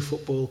 72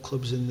 football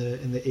clubs in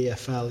the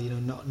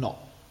EFL, not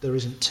there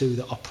isn't two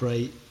that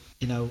operate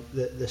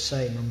the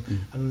same,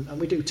 and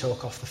we do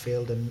talk off the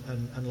field,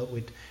 and look,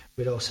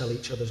 we'd all sell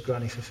each other's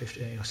granny for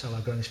 50, sell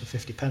our grannies for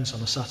 50 pence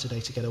on a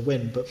Saturday to get a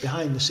win. But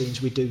behind the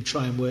scenes, we do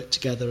try and work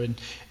together in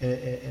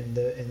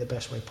the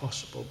best way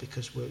possible,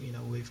 because we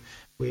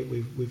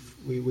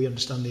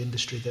understand the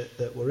industry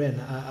that we're in.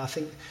 I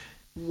think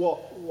what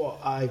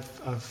I've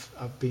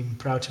been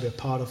proud to be a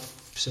part of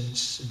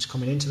since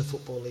coming into the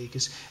Football League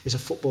is a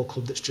football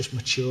club that's just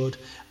matured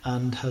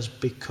and has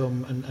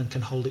become and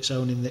can hold its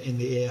own in the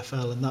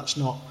EFL, and that's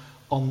not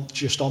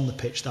just on the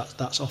pitch,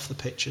 that's off the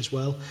pitch as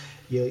well.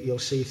 You'll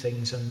see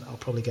things, and I'll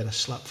probably get a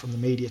slap from the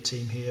media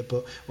team here,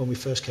 but when we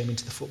first came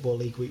into the Football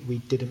League, we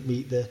didn't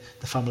meet the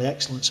Family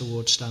Excellence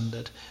Award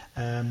standard,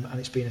 and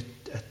it's been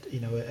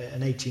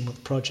an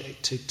 18-month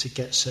project to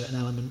get certain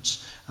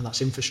elements, and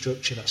that's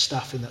infrastructure, that's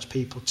staffing, that's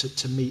people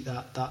to meet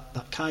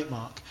that kite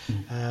mark.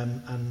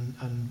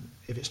 And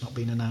if it's not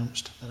been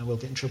announced, then I will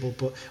get in trouble.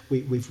 But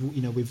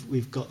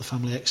we've got the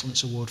Family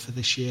Excellence Award for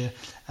this year,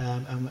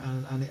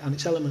 and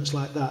it's elements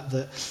like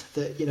that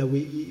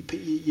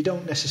you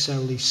don't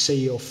necessarily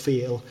see or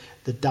feel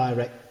the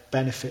direct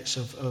benefits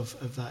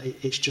of that.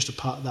 It's just a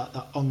part of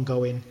that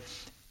ongoing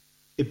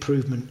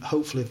improvement,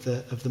 hopefully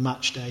of the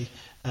match day,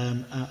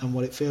 and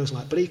what it feels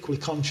like. But equally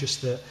conscious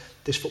that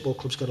this football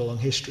club's got a long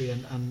history,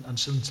 and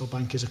Sinsel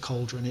Bank is a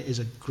cauldron. It is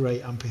a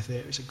great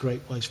amphitheatre. It's a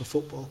great place for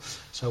football.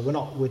 So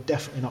we're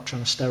definitely not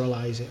trying to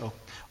sterilise it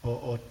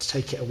or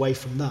take it away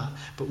from that.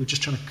 But we're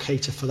just trying to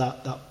cater for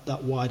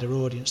that wider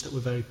audience that we're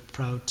very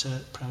proud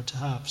to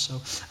have. So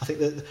I think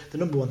that the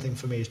number one thing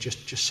for me is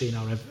just seeing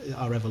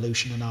our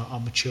evolution and our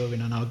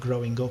maturing and our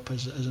growing up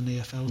as an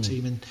EFL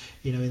team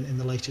in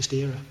the latest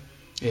era.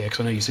 Yeah, because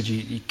I know you said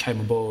you came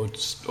on board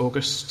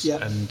August, yeah.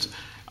 And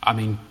I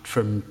mean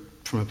from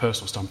a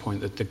personal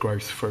standpoint, the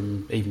growth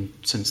from even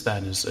since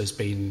then has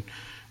been,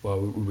 well,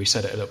 we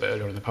said it a little bit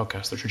earlier in the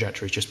podcast, the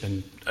trajectory has just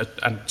been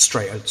a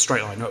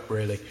straight line up,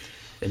 really,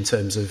 in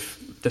terms of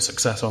the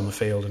success on the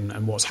field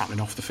and what's happening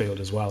off the field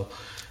as well.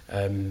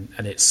 And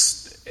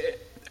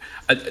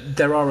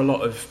there are a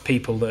lot of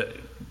people that,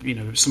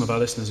 some of our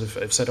listeners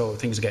have said, oh,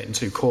 things are getting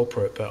too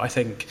corporate, but I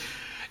think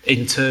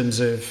in terms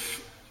of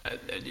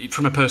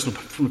from a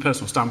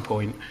personal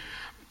standpoint,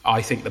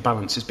 I think the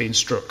balance is being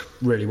struck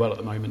really well at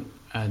the moment.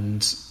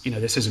 And, you know,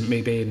 this isn't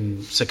me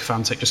being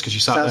sycophantic just because you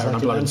sat there and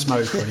I'm blowing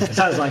smoke or anything.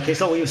 Sounds like it's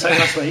not what you were saying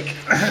last week.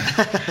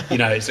 You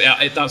know,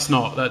 that's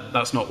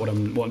not what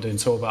I'm doing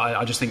at all. But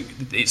I just think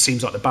it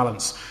seems like the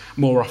balance,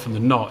 more often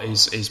than not,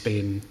 is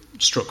being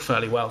struck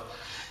fairly well.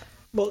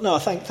 Well, no,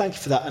 thank you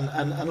for that.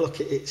 And look,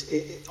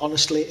 it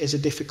honestly is a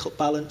difficult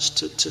balance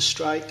to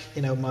strike.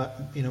 You know,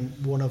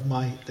 one of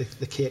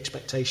the key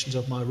expectations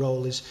of my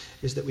role is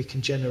that we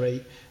can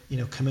generate, you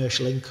know,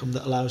 commercial income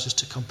that allows us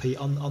to compete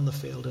on the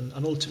field,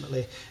 and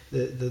ultimately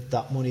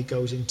that money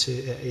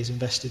is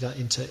invested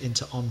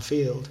into on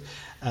field.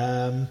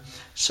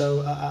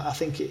 So I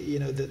think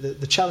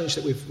the challenge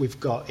that we've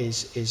got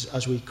is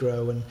as we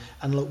grow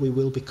and look, we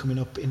will be coming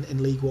up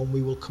in League One.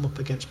 We will come up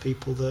against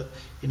people that,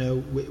 you know,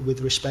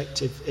 with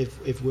respect,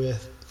 if we're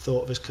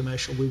thought of as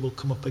commercial, we will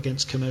come up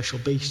against commercial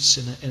beasts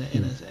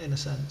in a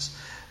sense.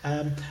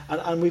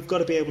 And we've got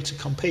to be able to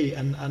compete,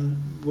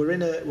 and we're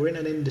in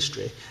an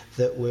industry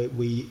that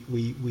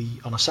we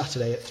on a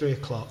Saturday at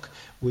 3:00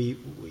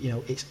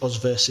 it's us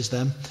versus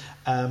them,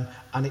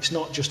 and it's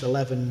not just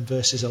 11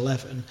 versus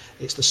 11.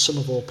 It's the sum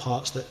of all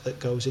parts that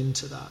goes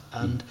into that.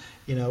 And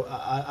you know,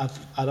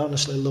 I'd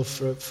honestly love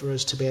for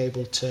us to be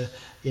able to,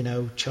 you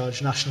know,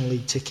 charge National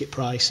League ticket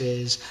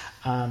prices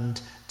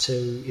and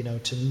to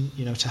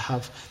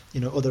have, you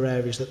know, other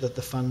areas that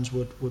the fans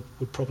would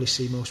probably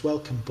see most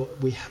welcome. But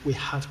we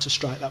have to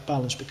strike that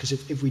balance, because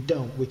if we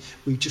don't,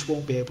 we just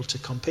won't be able to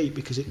compete,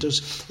 because it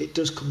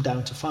does come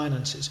down to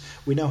finances.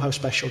 We know how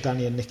special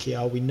Danny and Nicky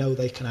are. We know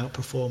they can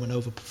outperform and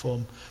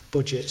overperform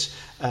budgets,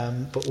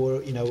 but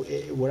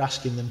we're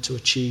asking them to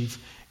achieve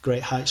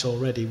great heights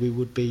already. We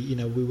would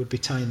be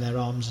tying their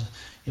arms,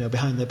 you know,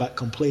 behind their back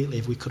completely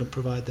if we couldn't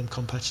provide them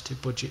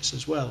competitive budgets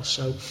as well.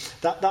 So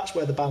that's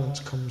where the balance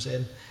comes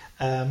in.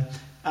 And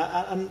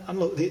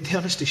look, the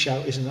honesty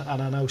shout isn't,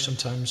 and I know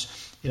sometimes,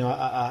 you know,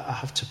 I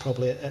have to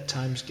probably at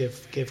times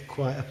give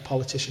quite a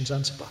politician's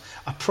answer, but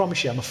I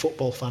promise you I'm a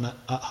football fan at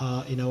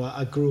heart. You know,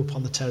 I grew up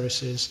on the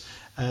terraces,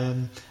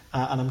 and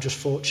I'm just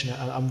fortunate.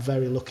 I'm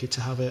very lucky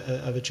to have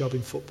a job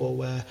in football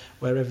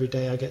where every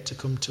day I get to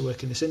come to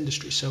work in this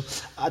industry. So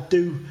I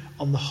do,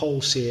 on the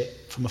whole, see it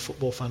from a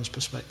football fan's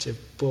perspective.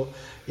 But,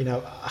 you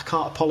know, I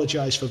can't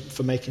apologise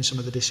for making some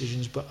of the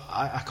decisions, but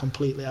I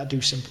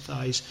do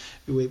sympathise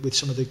with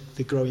some of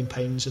the growing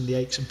pains and the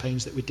aches and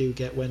pains that we do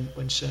get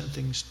when certain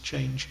things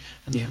change.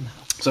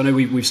 So I know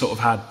we've sort of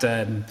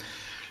had...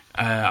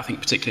 I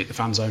think particularly the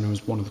fan zone,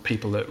 was one of the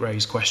people that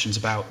raised questions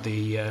about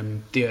the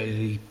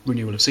early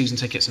renewal of season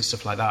tickets and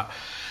stuff like that.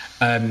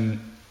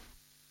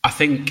 I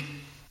think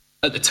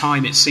at the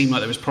time it seemed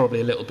like there was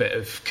probably a little bit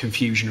of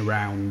confusion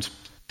around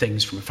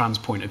things from a fan's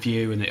point of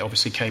view, and it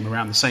obviously came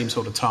around the same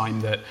sort of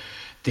time that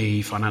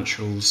the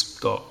financials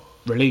got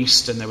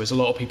released, and there was a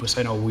lot of people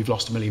saying, "Oh, we've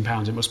lost £1 million,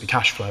 it must be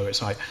cash flow."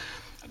 It's like,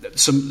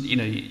 you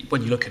know,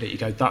 when you look at it, you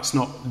go, that's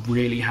not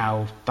really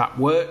how that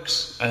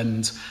works.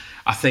 And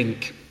I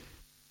think,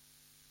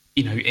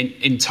 you know,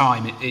 in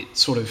time, it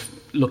sort of,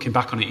 looking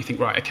back on it, you think,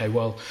 right, okay,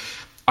 well,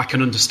 I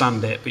can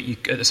understand it, but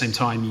at the same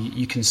time,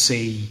 you can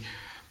see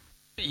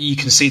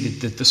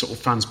the sort of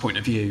fans' point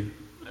of view,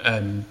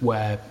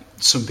 where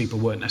some people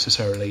weren't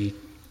necessarily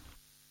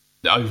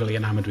overly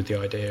enamoured with the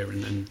idea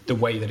and the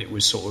way that it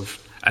was sort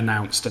of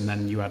announced, and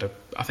then you had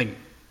I think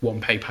one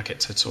pay packet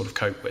to sort of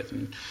cope with.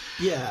 And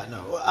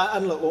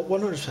look,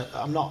 100%.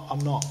 I'm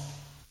not.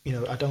 You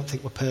know, I don't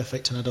think we're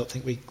perfect, and I don't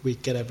think we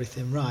get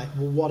everything right.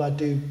 Well, what I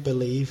do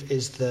believe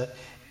is that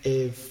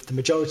if the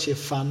majority of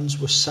fans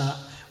were sat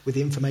with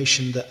the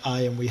information that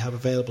we have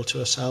available to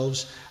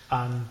ourselves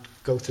and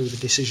go through the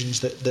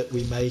decisions that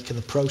we make and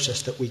the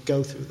process that we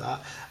go through,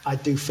 that I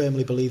do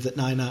firmly believe that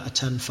 9 out of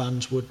 10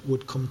 fans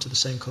would come to the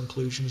same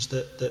conclusions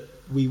that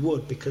we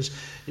would, because,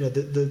 you know,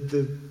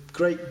 the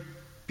great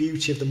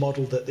beauty of the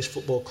model that this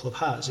football club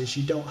has is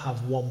you don't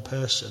have one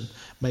person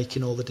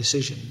making all the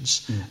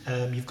decisions.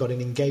 You've got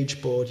an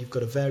engaged board, you've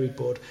got a varied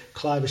board.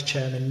 Clive, as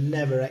chairman,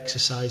 never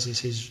exercises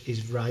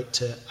his right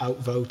to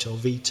outvote or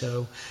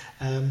veto.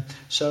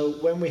 So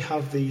when we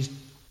have these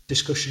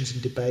discussions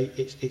and debate,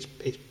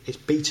 it's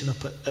beaten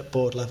up at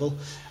board level,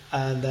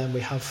 and then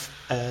we have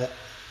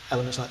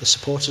elements like the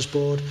supporters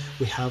board.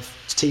 We have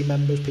team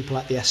members, people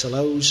like the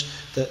SLOs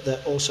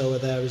that also are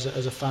there as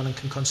a fan and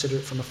can consider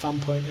it from a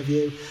fan point of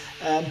view,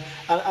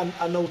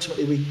 and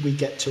ultimately we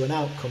get to an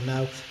outcome.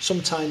 Now,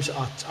 sometimes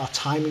our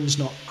timing's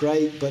not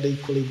great, but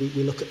equally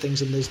we look at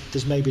things and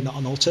there's maybe not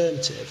an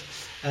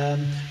alternative.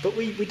 But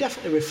we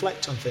definitely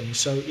reflect on things.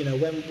 So, you know,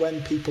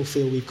 when people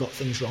feel we've got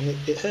things wrong,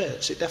 it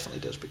hurts. It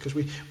definitely does, because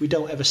we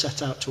don't ever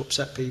set out to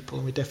upset people,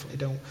 and we definitely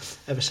don't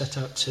ever set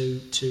out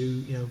to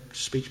you know,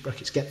 speech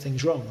brackets, get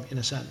things wrong in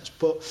a sense.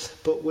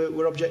 But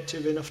we're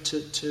objective enough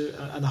to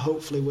and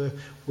hopefully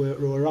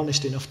we're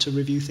honest enough to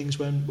review things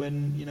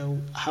when you know,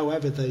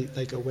 however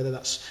they go, whether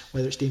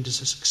it's deemed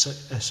as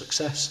a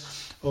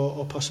success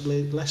or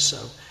possibly less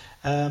so.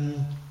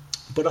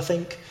 But I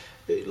think,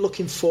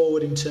 looking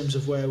forward in terms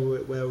of where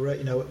we're at,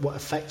 you know, what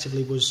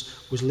effectively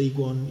was League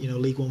One, you know,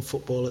 League One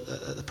football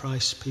at the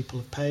price people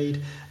have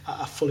paid,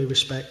 I fully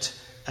respect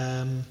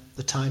the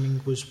the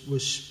timing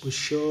was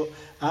short,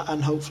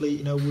 and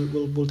hopefully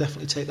we'll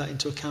definitely take that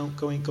into account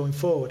going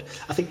forward.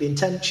 I think the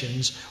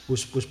intentions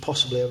was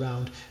possibly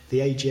around the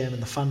AGM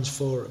and the fans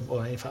forum,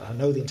 or in fact I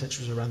know the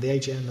intention was around the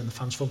AGM and the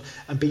fans forum,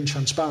 and being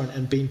transparent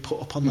and being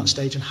put up on that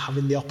stage and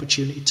having the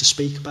opportunity to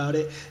speak about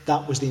it.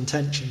 That was the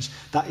intentions.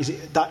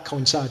 That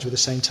coincides with the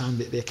same time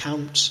that the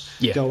accounts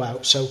go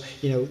out. So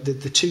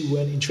the two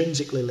weren't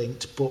intrinsically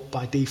linked, but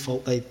by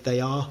default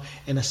they are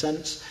in a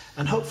sense.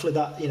 And hopefully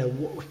that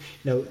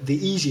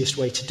the easiest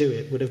way to do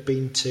it would have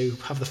been to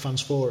have the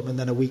fans forum and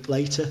then a week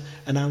later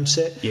announce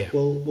it. Yeah.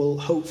 Well,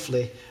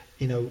 hopefully,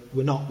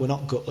 we're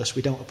not gutless.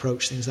 We don't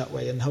approach things that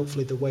way. And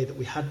hopefully, the way that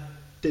we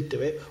did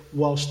do it,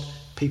 whilst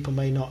people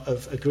may not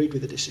have agreed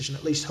with the decision,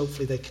 at least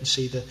hopefully they can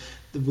see that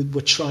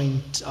we're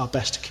trying our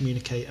best to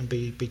communicate and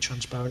be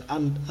transparent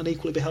and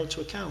equally be held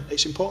to account.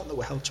 It's important that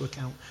we're held to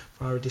account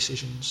for our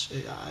decisions.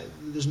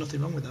 There's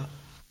nothing wrong with that.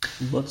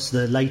 What's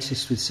the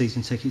latest with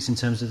season tickets in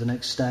terms of the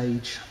next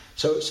stage?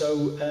 So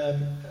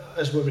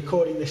as we're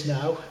recording this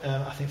now,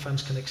 I think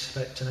fans can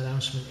expect an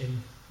announcement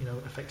in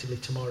effectively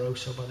tomorrow.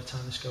 So by the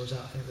time this goes out,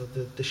 I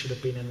think there should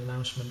have been an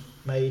announcement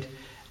made,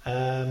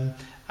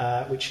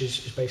 which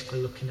is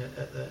basically looking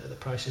at the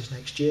prices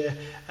next year.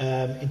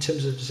 In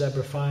terms of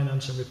Zebra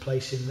Finance and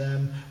replacing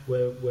them,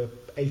 we're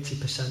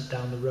 80%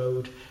 down the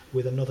road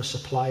with another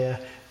supplier.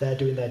 They're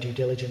doing their due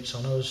diligence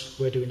on us,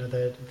 we're doing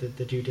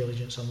the due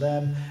diligence on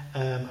them,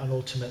 and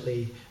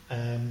ultimately,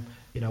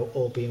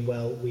 all being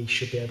well, we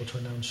should be able to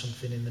announce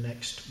something in the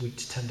next week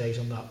to 10 days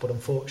on that. But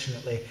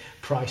unfortunately,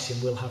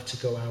 pricing will have to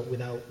go out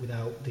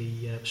without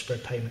the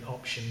spread payment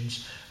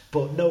options.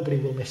 But nobody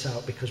will miss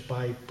out, because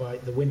by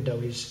the window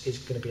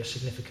is going to be a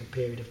significant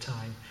period of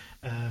time.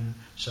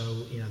 So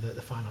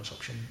the finance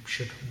option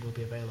will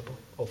be available,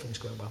 all things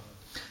going well.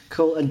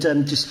 Cool. And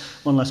just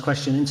one last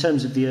question. In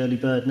terms of the early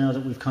bird, now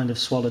that we've kind of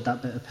swallowed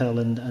that bit of pill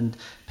and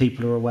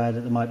people are aware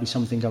that there might be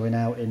something going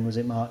out in, was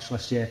it March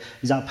last year,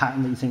 is that a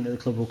pattern that you think that the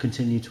club will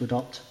continue to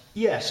adopt?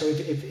 Yeah, so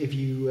if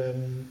you...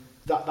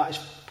 that is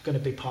going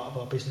to be part of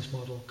our business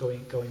model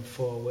going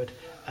forward.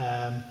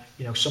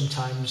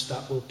 Sometimes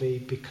that will be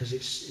because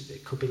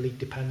it could be league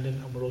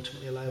dependent, and we're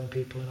ultimately allowing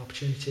people an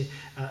opportunity.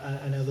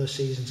 And other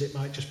seasons it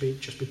might just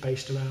be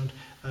based around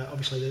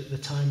obviously the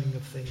timing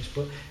of things.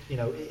 But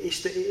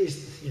it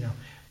is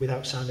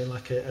without sounding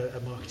like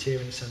a marketeer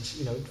in a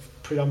sense,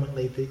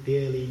 predominantly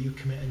the earlier you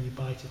commit and you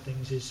buy to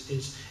things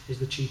is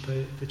the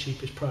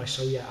cheapest price.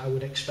 So yeah, I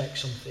would expect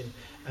something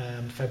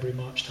February,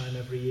 March time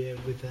every year,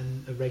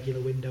 within a regular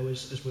window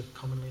as we're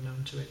commonly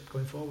known to it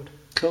going forward.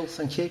 Cool,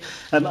 thank you.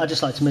 I'd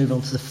just like to move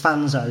on to the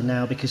fan zone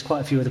now, because quite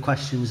a few of the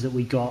questions that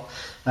we got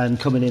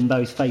coming in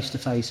both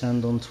face-to-face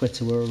and on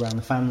Twitter were around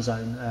the fan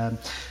zone.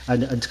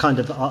 And kind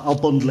of, I'll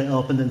bundle it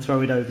up and then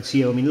throw it over to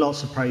you. I mean,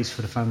 lots of praise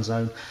for the fan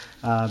zone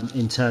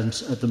in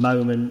terms, at the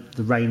moment,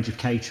 the range of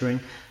catering.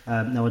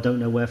 Now, I don't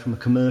know where from a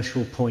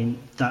commercial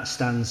point that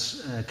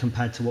stands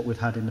compared to what we've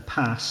had in the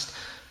past.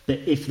 But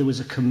if there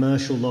was a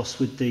commercial loss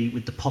with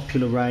the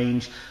popular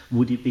range,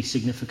 would it be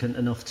significant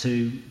enough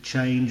to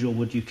change, or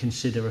would you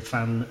consider a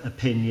fan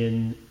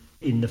opinion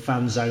in the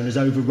fan zone as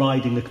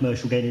overriding the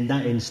commercial gain in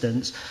that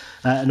instance?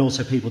 And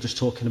also people just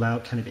talking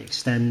about, can it be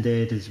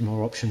extended? There's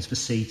more options for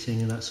seating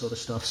and that sort of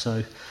stuff.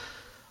 So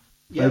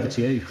over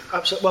to you.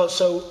 Absolutely. Well,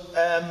 so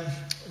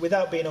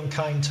without being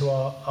unkind to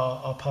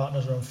our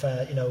partners or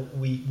unfair,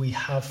 we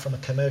have, from a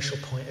commercial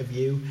point of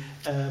view,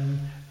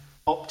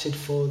 opted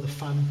for the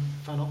fan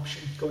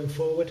option going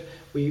forward.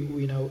 We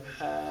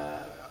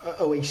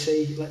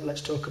OEC,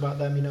 let's talk about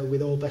them.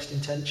 With all best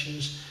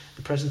intentions,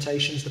 the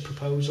presentations, the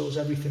proposals,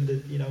 everything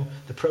that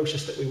the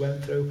process that we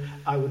went through.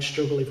 I would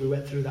struggle if we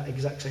went through that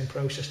exact same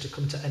process to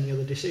come to any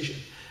other decision.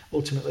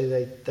 Ultimately,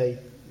 they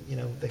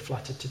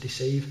flattered to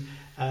deceive,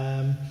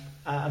 and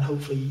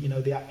hopefully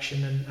the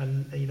action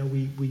and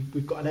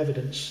we've got an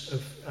evidence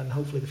of, and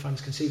hopefully the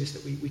fans can see this,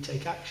 that we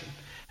take action.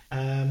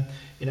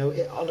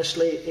 It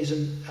honestly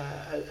isn't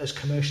as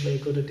commercially a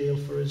good a deal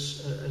for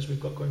us as we've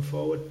got going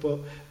forward, but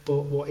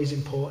what is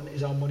important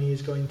is our money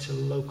is going to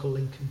local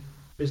Lincoln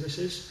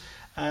businesses,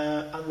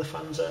 and the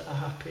fans are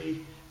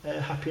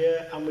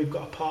happier, and we've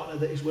got a partner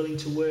that is willing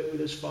to work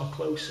with us far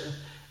closer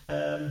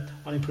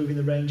on improving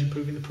the range,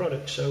 improving the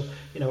product. So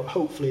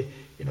hopefully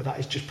that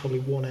is just probably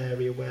one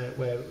area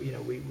where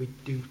we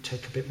do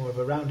take a bit more of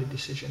a rounded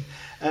decision.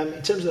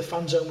 In terms of the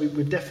fan zone,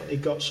 we've definitely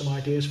got some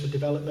ideas for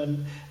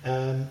development.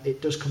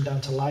 It does come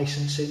down to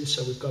licensing,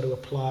 so we've got to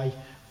apply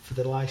for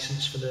the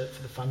license for the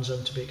fan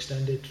zone to be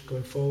extended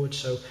going forward.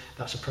 So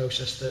that's a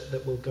process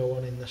that will go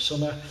on in the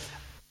summer.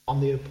 On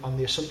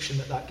the assumption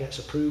that gets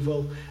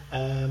approval,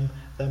 then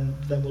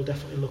we'll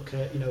definitely look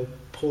at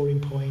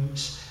pouring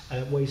points,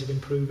 ways of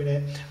improving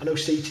it. I know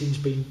seating's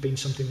been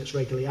something that's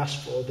regularly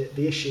asked for.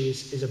 The issue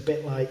is a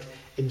bit like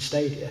in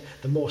stadia.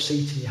 The more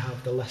seating you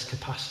have, the less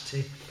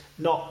capacity.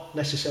 Not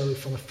necessarily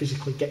from a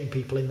physically getting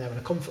people in there and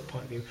a comfort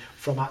point of view,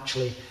 from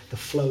actually the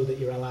flow that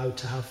you're allowed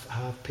to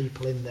have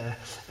people in there.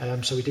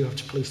 So we do have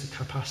to police the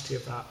capacity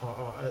of that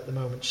at the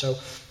moment. So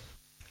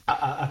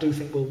I do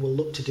think we'll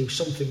look to do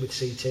something with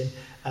seating,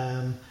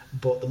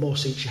 but the more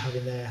seats you have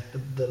in there,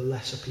 the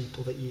lesser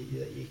people that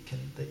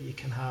you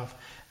can have.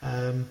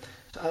 And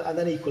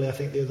then equally, I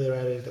think the other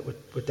area that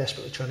we're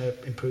desperately trying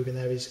to improve in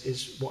there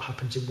is what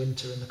happens in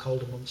winter in the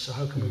colder months. So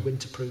how can we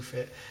winterproof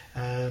it?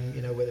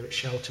 Whether it's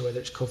shelter, whether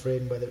it's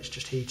covering, whether it's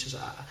just heaters,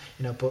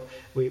 But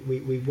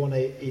we want to,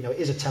 it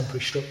is a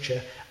temporary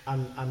structure,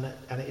 and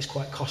it is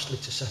quite costly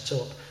to set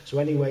up. So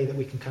any way that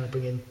we can kind of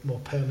bring in more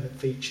permanent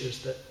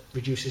features that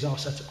reduces our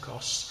setup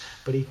costs,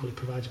 but equally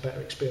provides a better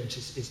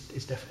experience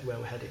is definitely where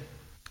we're heading.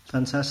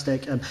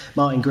 Fantastic.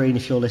 Martin Green,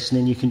 if you're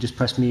listening, you can just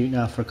press mute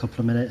now for a couple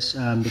of minutes,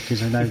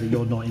 because I know that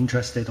you're not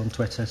interested on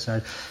Twitter,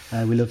 so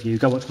we love you.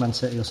 Go watch Man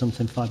City or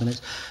something for 5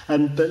 minutes.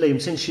 But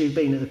Liam, since you've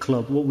been at the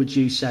club, what would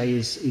you say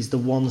is the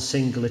one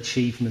single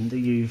achievement that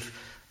you've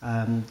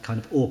kind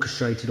of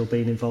orchestrated or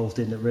been involved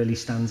in that really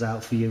stands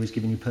out for you as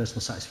giving you personal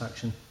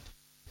satisfaction?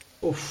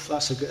 Oof,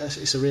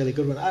 it's a really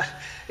good one.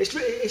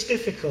 It's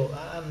difficult,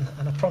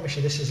 and I promise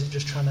you this isn't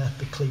just trying to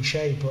be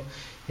cliche, but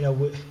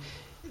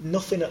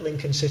nothing at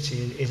Lincoln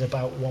City is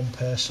about one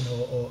person,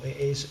 or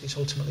it's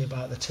ultimately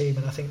about the team.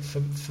 And I think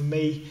for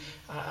me,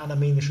 and I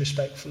mean this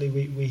respectfully,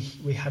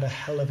 we had a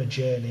hell of a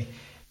journey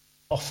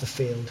off the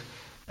field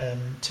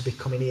to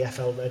becoming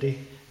EFL ready,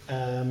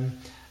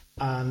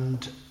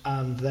 and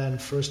then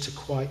for us to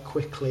quite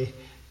quickly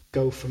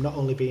go from not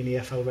only being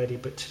EFL ready,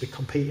 but to be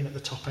competing at the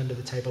top end of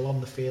the table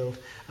on the field,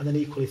 and then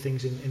equally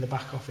things in the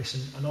back office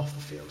and off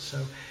the field.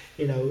 So,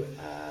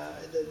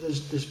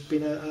 there's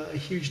been a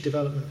huge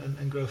development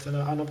and growth, and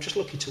I'm just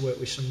lucky to work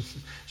with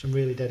some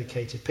really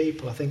dedicated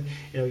people. I think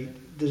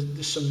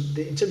there's some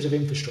in terms of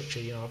infrastructure.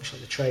 Obviously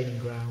the training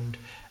ground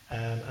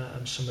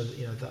and some of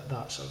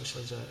that's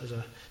obviously as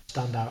a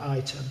standout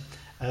item.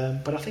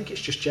 But I think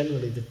it's just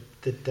generally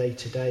the day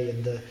to day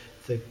and the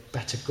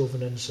better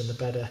governance and the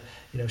better,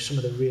 some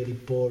of the really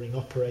boring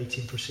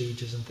operating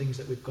procedures and things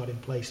that we've got in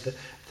place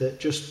that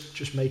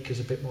just make us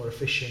a bit more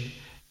efficient,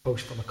 both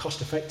from a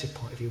cost-effective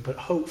point of view, but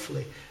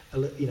hopefully,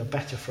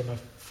 better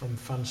from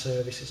fan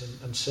services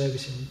and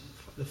servicing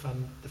the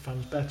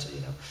fans better.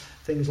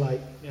 Things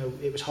like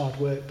it was hard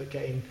work, but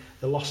getting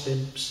the lost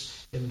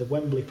imps in the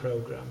Wembley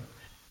programme.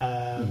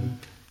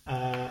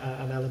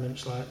 And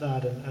elements like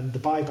that, and the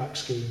buyback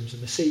schemes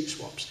and the seat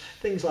swaps,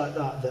 things like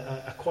that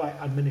are quite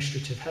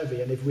administrative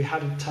heavy. And if we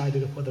hadn't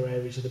tidied up other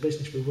areas of the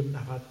business, we wouldn't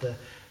have had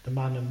the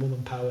man and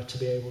woman power to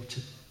be able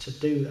to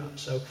do that.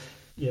 So,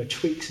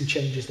 tweaks and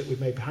changes that we've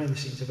made behind the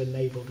scenes have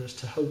enabled us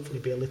to hopefully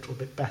be a little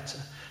bit better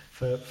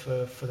for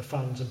the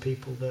fans and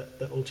people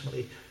that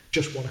ultimately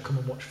just want to come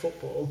and watch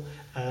football,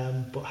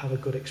 but have a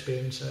good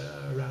experience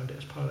around it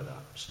as part of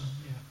that. So,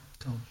 yeah.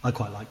 I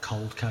quite like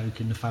cold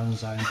Coke in the fan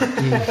zone.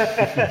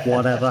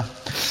 Whatever.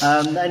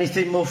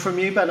 Anything more from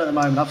you, Ben, at the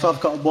moment? I've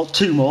got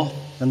two more,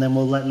 and then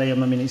we'll let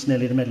Liam. I mean, it's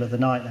nearly the middle of the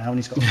night now, and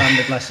he's got a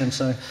family blessing.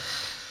 So,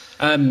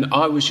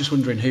 I was just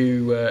wondering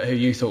who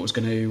you thought was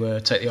going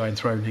to take the Iron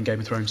Throne in Game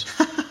of Thrones.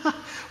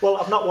 Well,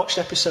 I've not watched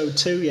episode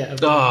 2 yet of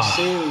the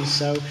series,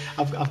 so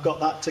I've got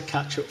that to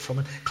catch up from.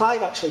 And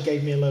Clive actually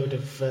gave me a load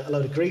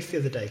of grief the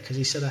other day because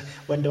he said,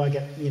 "When do I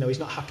get?" He's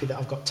not happy that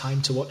I've got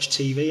time to watch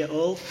TV at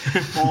all.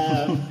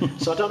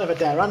 So I don't ever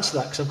dare answer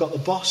that because I've got the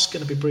boss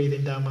going to be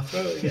breathing down my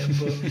throat again.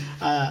 But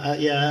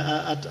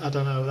I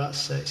don't know.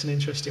 It's an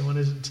interesting one,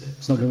 isn't it?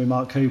 It's not going to be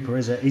Mark Cooper,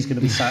 is it? He's going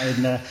to be sat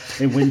in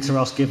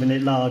Winteros giving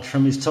it large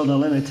from his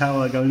tunnel in a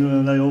tower, going,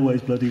 "Oh, they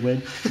always bloody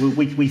win."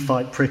 We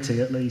fight pretty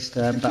at least.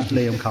 But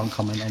Liam can't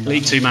comment.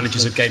 League 2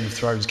 managers of Game of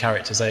Thrones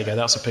characters. There you go.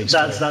 That's a piece.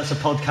 That's a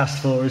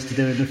podcast for us to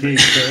do in the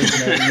future,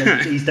 isn't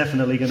it? He's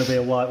definitely going to be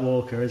a White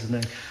Walker,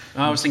 isn't he?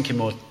 I was thinking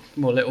more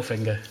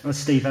Littlefinger. Well,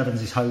 Steve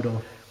Evans is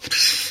Hodor.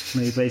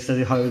 Maybe he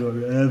said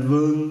Hodor.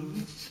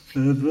 Evans.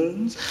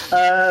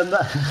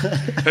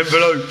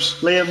 Envelopes.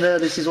 Liam,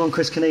 this is one.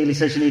 Chris Keneally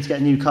says you need to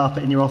get a new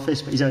carpet in your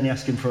office, but he's only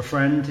asking for a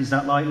friend. Is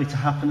that likely to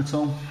happen at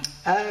all?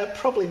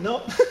 Probably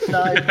not.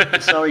 No,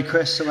 sorry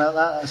Chris about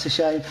that, that's a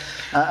shame.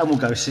 And we'll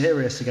go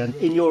serious again.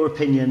 In your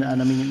opinion,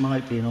 and I mean it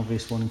might be an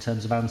obvious one in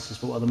terms of answers,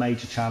 but what are the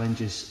major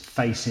challenges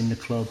facing the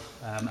club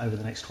over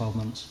the next 12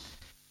 months?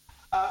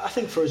 I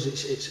think for us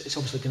it's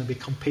obviously going to be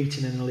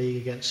competing in the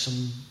league against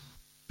some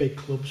big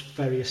clubs,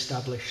 very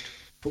established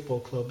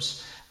football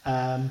clubs.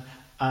 And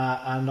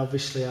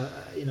obviously,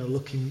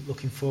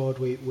 looking forward,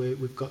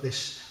 we've got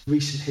this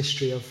recent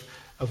history of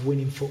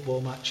winning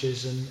football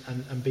matches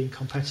and being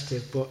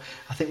competitive, but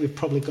I think we've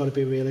probably got to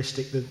be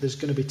realistic that there's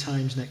going to be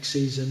times next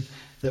season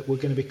that we're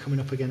going to be coming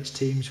up against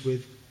teams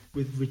with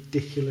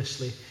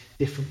ridiculously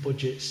different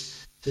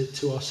budgets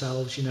to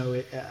ourselves,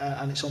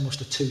 and it's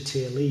almost a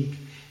two-tier league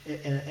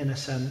in a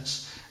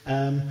sense.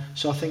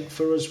 So I think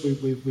for us,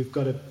 we've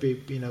got to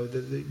be,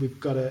 we've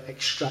got to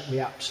extract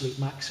the absolute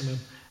maximum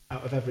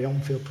out of every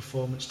on-field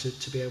performance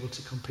to be able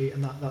to compete,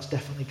 and that's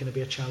definitely going to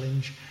be a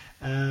challenge.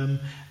 And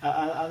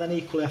then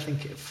equally, I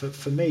think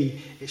for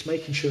me, it's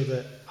making sure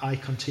that I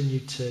continue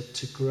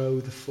to grow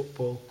the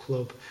football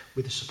club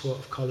with the support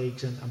of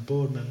colleagues and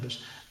board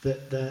members,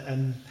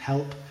 and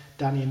help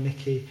Danny and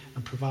Nicky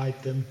and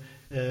provide them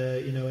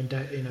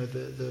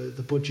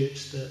the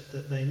budgets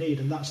that they need,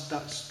 and that's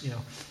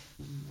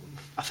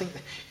I think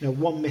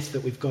one myth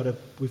that we've got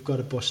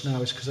to bust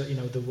now is because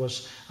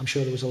I'm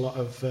sure there was a lot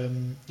of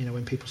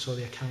when people saw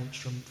the accounts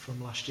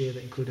from last year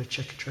that included a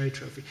Checker Trade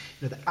Trophy,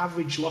 the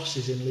average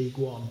losses in League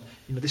One,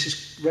 this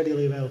is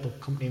readily available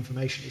company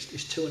information, is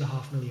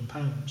 £2.5 million.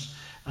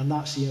 And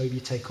that's, if you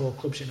take all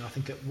clubs, I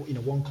think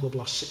one club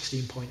lost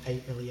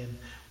 16.8 million,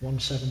 one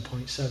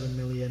 7.7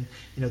 million.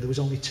 There was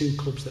only 2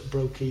 clubs that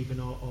broke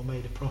even or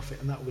made a profit,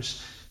 and that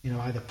was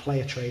either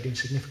player trading,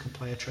 significant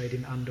player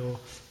trading, and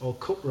or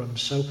cup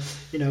runs. So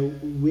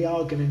we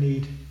are going to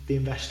need the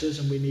investors,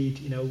 and we need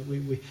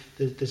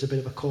there's a bit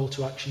of a call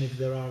to action if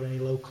there are any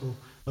local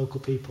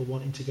people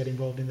wanting to get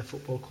involved in the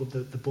football club.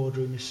 The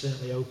boardroom is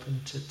certainly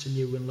open to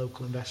new and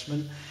local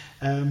investment,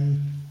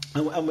 and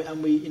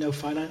we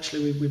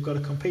financially we've got to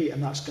compete,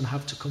 and that's going to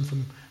have to come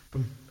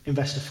from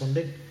investor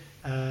funding,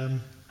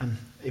 and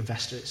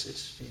investor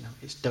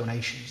it's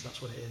donations.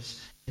 That's what it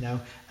is.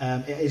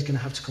 It is going to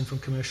have to come from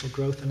commercial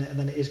growth, and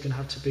then it is going to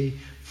have to be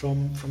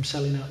from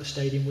selling out the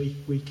stadium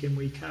week in,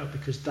 week out,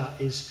 because that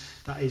is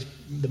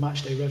the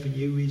match day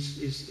revenue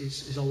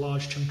is a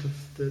large chunk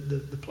of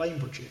the playing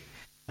budget.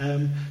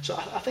 So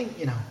I think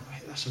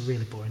that's a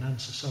really boring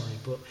answer, sorry,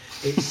 but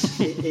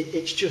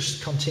it's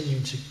just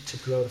continuing to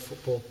grow the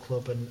football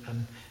club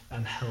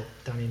and help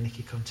Danny and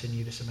Nicky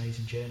continue this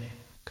amazing journey.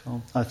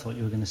 Cool. I thought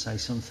you were going to say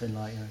something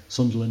like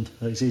Sunderland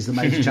is the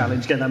major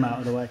challenge, get them out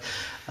of the way.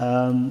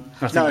 I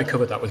think we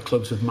covered that with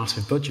clubs with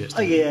massive budgets.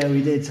 Yeah,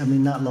 we did. I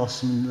mean, that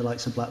loss, and the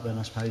likes of Blackburn,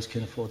 I suppose,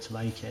 can afford to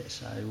make it.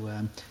 So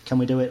can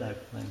we do it though?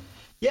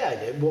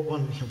 Yeah, with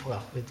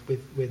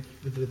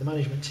the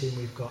management team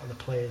we've got and the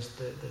players,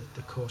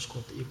 the core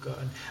squad that you've got,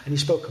 and you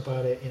spoke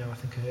about it. I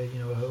think I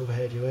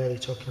overheard you earlier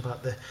talking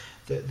about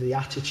the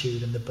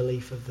attitude and the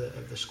belief of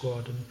the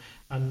squad,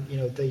 and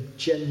they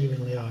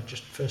genuinely are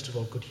just, first of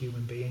all, good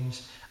human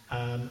beings,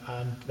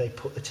 and they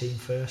put the team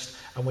first.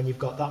 And when you've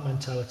got that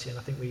mentality, and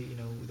I think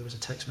there was a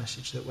text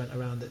message that went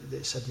around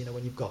that said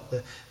when you've got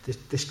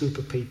this group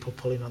of people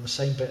pulling on the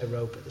same bit of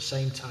rope at the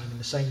same time in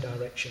the same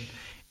direction,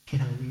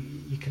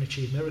 you can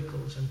achieve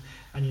miracles,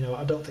 and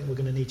I don't think we're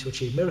going to need to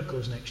achieve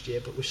miracles next year,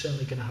 but we're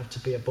certainly going to have to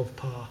be above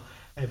par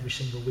every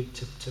single week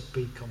to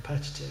be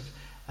competitive,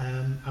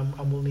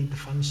 and we'll need the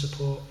fan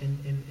support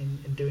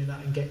in doing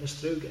that and getting us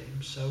through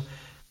games. So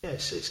yeah,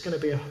 it's going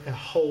to be a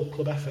whole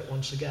club effort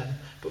once again,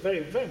 but very,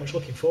 very much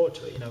looking forward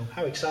to it.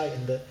 How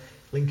exciting that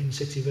Lincoln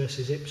City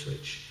versus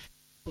Ipswich,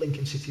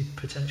 Lincoln City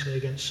potentially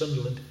against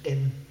Sunderland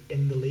in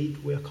the league.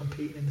 We're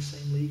competing in the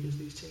same league as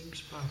these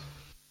teams. Wow.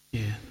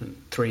 Yeah,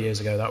 3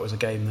 years ago that was a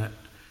game that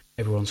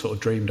everyone sort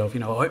of dreamed of.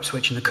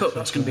 Ipswich in the cup,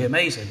 that's going to be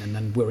amazing, and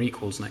then we're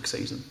equals next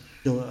season.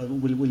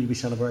 Will you be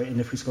celebrating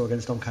if we score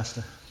against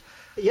Doncaster?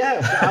 Yeah,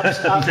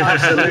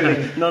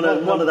 absolutely. None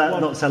of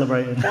that not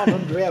celebrating.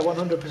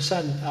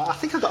 100%. I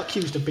think I got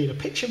accused of being a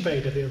pitch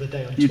invader the other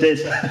day on Twitter. You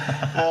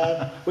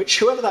did. Which,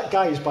 whoever that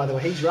guy is, by the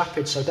way, he's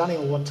rapid, so Danny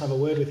will want to have a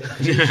word with him,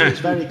 because he's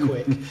very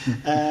quick.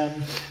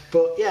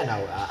 But yeah,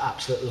 no,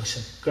 absolutely.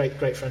 Listen,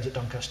 great friends at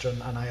Doncaster,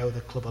 and I owe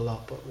the club a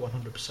lot, but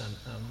 100%.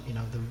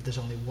 There's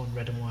only one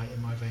red and white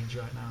in my veins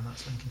right now, and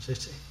that's Lincoln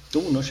City.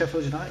 Oh, not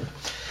Sheffield United.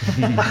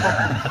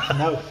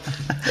 No.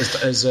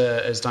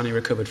 As Danny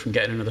recovered from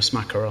getting another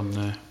smacker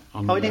on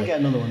he didn't get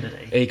another one, did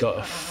he? He got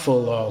a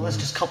full on. Well, that's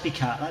just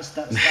copycat.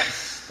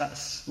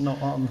 That's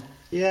not on.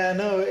 Yeah,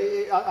 no.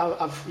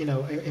 I've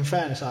in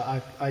fairness,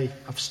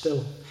 I'm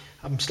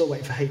still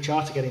waiting for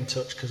HR to get in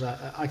touch, because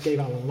I gave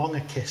Alan Long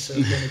a kiss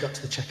when he got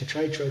to the Checker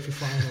Trade Trophy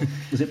final.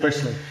 Was it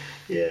Bristly?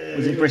 Yeah.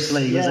 Was it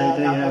Bristly? Yeah,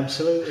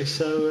 absolutely.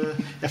 So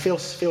I feel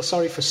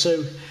sorry for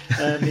Sue,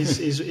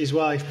 his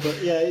wife. But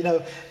yeah,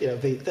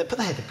 but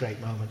they had the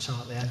great moments,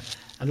 aren't they?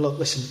 And look,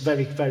 listen,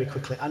 very, very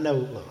quickly. I know.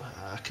 Look,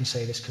 I can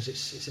say this because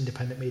it's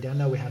independent media. I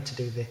know we had to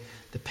do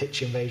the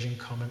pitch invasion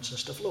comments and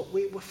stuff. Look,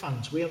 we're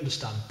fans, we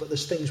understand, but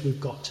there's things we've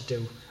got to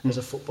do as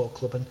a football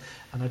club, and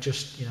I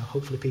just,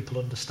 hopefully people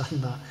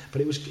understand that.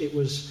 But it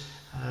was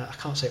I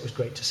can't say it was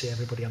great to see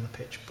everybody on the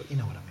pitch, but you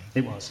know what I mean.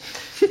 It was.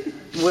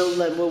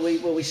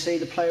 Will we see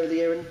the Player of the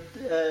Year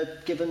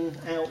given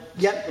out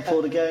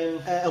before the game?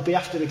 It'll be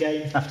after the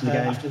game. After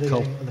the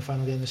game and the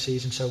final game of the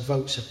season. So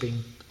votes have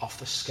been off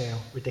the scale,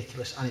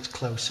 ridiculous, and it's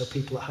close. So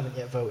people that haven't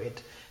yet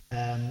voted,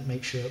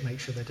 make sure they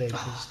do,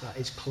 because that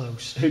is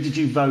close. Who did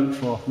you vote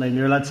for?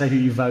 You're allowed to say who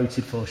you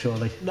voted for,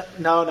 surely.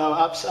 No,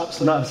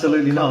 absolutely. No,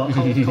 absolutely not.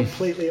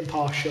 Completely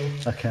impartial.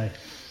 Okay,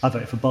 I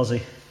voted for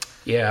Bozzy.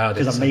 Yeah,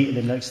 because I'm meeting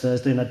him next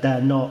Thursday, and I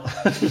dare not.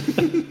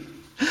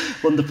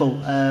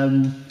 Wonderful.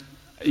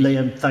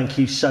 Liam, thank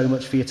you so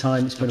much for your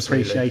time. It's been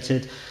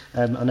appreciated.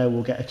 I know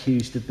we'll get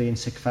accused of being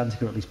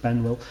sycophantic, or at least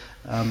Ben will,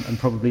 and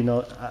probably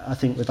not. I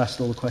think we've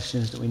asked all the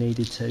questions that we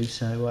needed to.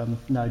 So,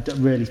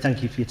 really,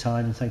 thank you for your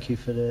time, and thank you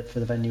for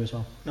the venue as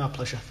well. No,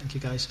 pleasure. Thank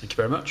you, guys. Thank you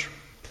very much.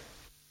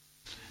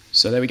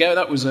 So there we go.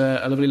 That was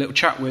a lovely little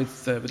chat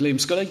with Liam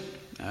Scully.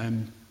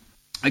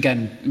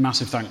 Again,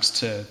 massive thanks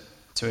to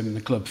him and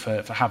the club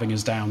for having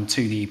us down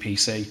to the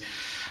EPC.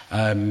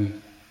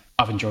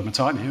 I've enjoyed my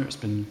time here. It's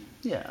been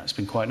it's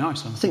been quite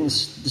nice. I think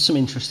there's some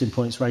interesting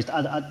points raised.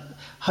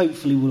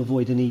 Hopefully we'll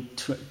avoid any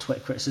Twitter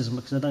criticism,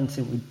 because I don't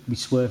think we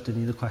swerved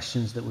any of the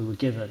questions that we were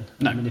given.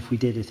 No. I mean, if we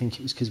did, I think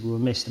it was because we were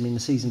missed. I mean, the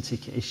season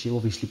ticket issue,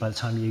 obviously by the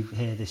time you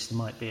hear this, there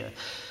might be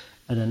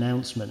an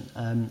announcement.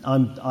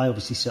 I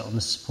obviously sit on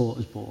the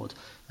supporters board,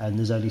 and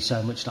there's only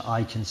so much that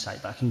I can say,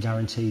 but I can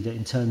guarantee that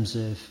in terms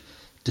of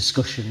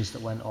discussions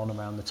that went on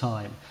around the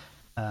time,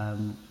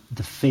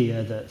 the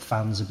fear that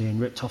fans are being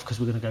ripped off because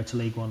we're going to go to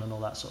League One and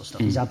all that sort of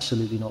stuff is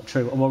absolutely not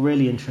true. And what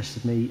really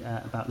interested me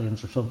about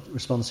Liam's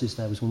responses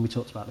there was when we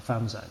talked about the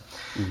fan zone,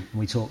 and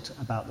we talked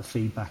about the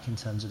feedback in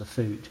terms of the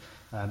food.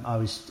 I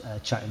was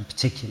chatting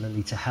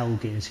particularly to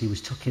Helgi as he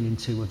was tucking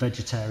into a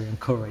vegetarian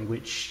curry,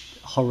 which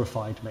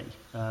horrified me.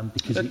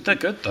 Because they're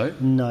good though.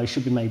 No, it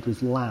should be made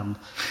with lamb.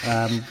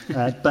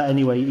 But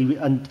anyway, he was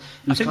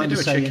I think they do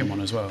a chicken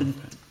one as well.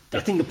 I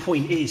think the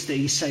point is that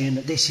he's saying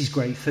that this is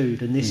great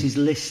food, and this is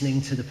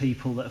listening to the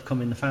people that have come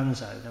in the fan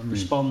zone and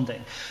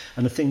responding.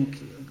 And I think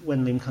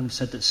when Liam kind of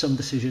said that some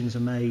decisions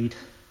are made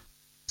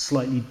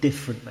slightly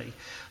differently,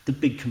 the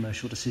big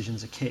commercial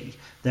decisions are key.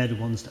 They're the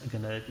ones that are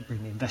going to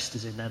bring the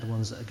investors in. They're the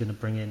ones that are going to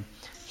bring in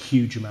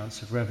huge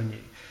amounts of revenue.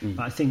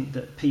 But I think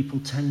that people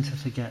tend to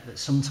forget that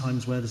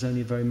sometimes where there's only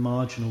a very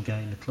marginal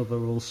gain, the club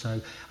are also,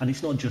 and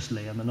it's not just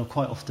Liam, and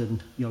quite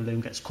often,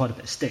 Liam gets quite a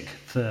bit of stick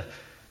for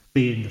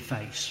being the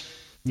face.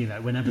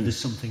 Whenever there's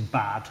something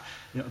bad,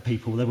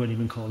 people, they won't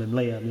even call him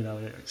Liam,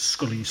 it's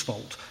Scully's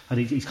fault. And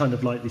he's kind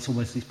of like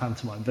almost this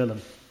pantomime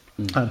villain.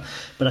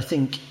 But I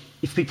think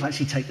if people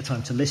actually take the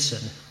time to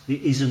listen,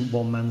 it isn't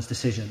one man's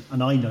decision.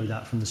 And I know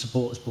that from the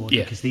supporters board,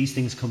 because these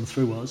things come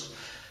through us.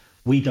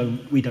 We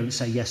don't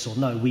say yes or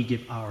no, we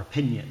give our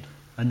opinion.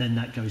 And then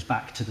that goes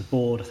back to the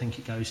board. I think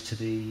it goes to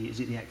the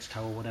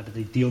Exco or whatever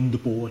the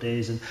underboard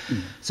is. And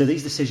so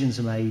these decisions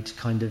are made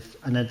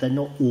and they're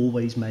not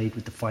always made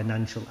with the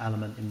financial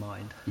element in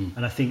mind.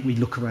 And I think we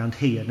look around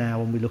here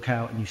now and we look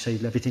out and you see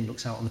everything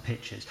looks out on the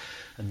pitches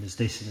and there's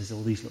this and there's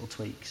all these little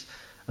tweaks.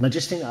 And I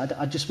just think,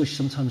 I just wish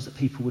sometimes that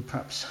people would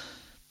perhaps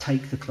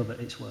take the club at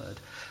its word.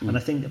 And I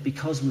think that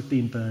because we've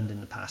been burned in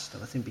the past,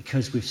 and I think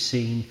because we've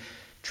seen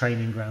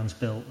training grounds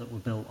built that were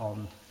built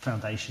on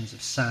foundations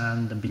of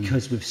sand, and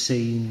because we've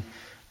seen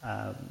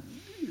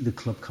the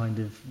club kind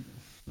of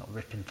not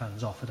ripping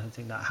fans off, I don't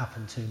think that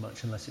happened too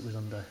much unless it was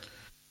under.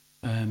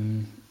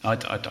 I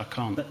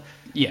can't. But,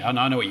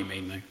 I know what you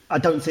mean though. I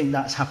don't think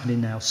that's happening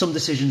now. Some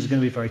decisions are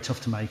going to be very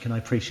tough to make, and I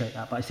appreciate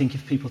that. But I think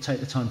if people take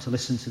the time to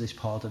listen to this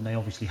pod, and they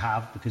obviously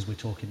have, because we're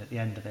talking at the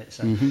end of it,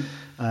 so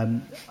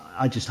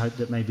I just hope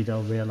that maybe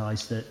they'll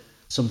realise that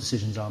some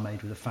decisions are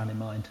made with a fan in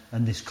mind,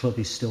 and this club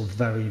is still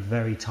very,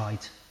 very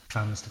tight.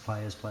 Fans to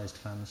players, players to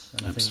fans.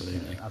 And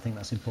absolutely. I think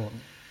that's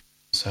important.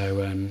 So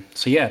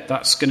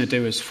that's going to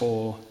do us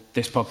for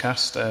this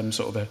podcast.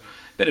 Sort of a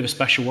bit of a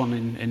special one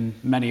in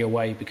many a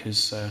way,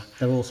 because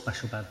they're all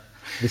special, Ben.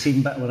 It's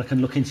even better when I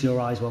can look into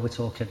your eyes while we're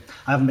talking.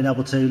 I haven't been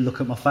able to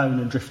look at my phone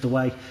and drift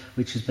away,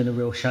 which has been a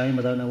real shame.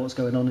 I don't know what's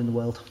going on in the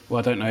world. Well,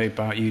 I don't know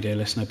about you, dear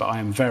listener, but I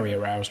am very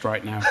aroused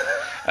right now.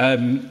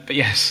 But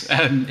yes,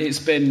 it's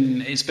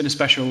been a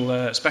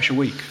special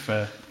week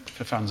for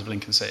fans of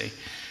Lincoln City.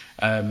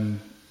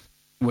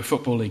 We're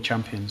Football League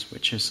champions,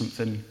 which is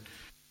something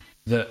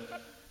that,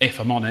 if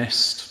I'm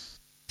honest,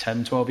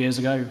 10, 12 years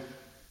ago,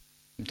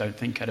 I don't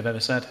think I'd have ever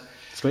said.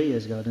 3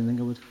 years ago, I didn't think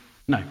I would.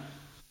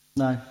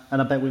 No,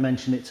 and I bet we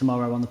mention it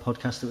tomorrow on the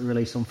podcast that we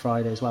release on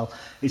Friday as well.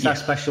 Is that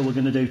special? We're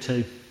going to do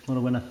too. What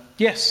a winner.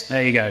 Yes,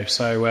 there you go.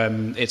 So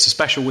it's a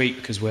special week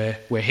because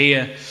we're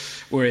here.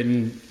 We're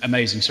in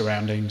amazing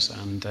surroundings,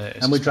 and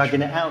we're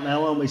dragging it out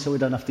now, aren't we? So we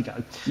don't have to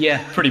go.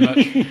 Yeah, pretty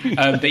much.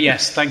 But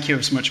yes, thank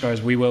you so much,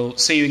 guys. We will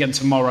see you again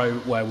tomorrow,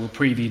 where we'll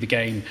preview the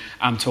game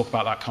and talk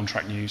about that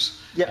contract news.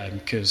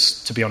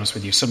 Because to be honest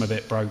with you, some of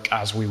it broke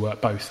as we were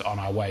both on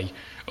our way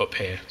up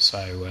here.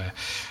 So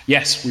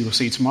yes, we will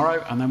see you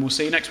tomorrow, and then we'll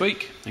see you next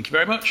week. Thank you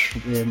very much.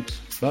 Brilliant.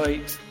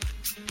 Bye.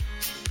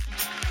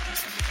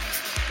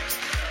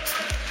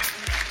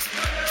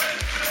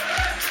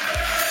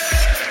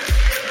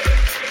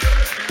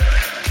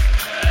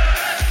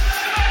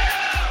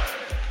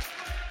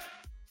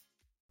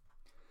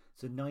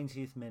 It's the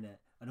 90th minute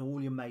and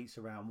all your mates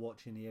around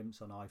watching the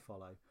Imps on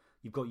iFollow.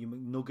 You've got your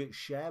McNugget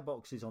share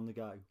boxes on the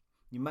go.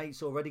 Your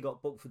mate's already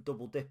got booked for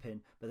double dipping,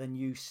 but then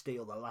you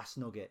steal the last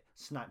nugget,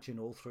 snatching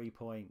all 3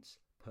 points.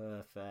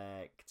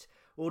 Perfect.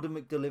 Order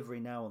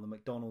McDelivery now on the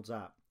McDonald's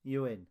app.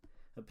 You in?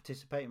 At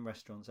participating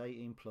restaurants,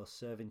 18 plus,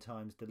 serving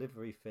times,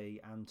 delivery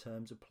fee and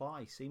terms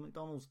apply. See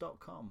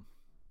mcdonalds.com.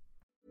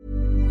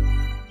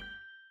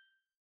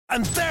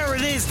 And there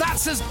it is,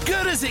 that's as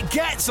good as it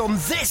gets on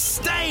this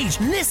stage.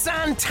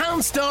 Nissan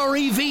Townstar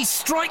EV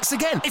strikes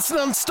again. It's an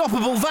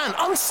unstoppable van,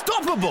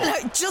 unstoppable.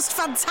 Just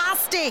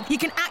fantastic. You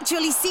can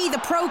actually see the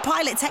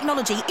ProPilot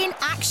technology in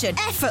action.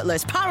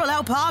 Effortless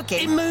parallel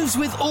parking. It moves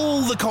with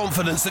all the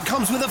confidence that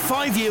comes with a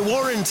 5-year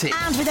warranty.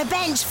 And with a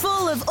bench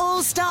full of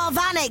all-star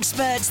van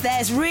experts,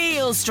 there's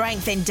real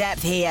strength in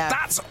depth here.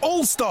 That's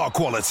all-star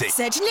quality.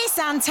 Search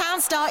Nissan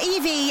Townstar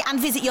EV and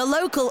visit your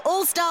local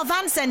all-star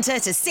van centre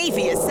to see for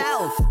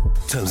yourself.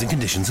 Terms and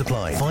conditions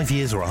apply. 5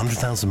 years or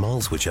 100,000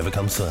 miles, whichever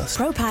comes first.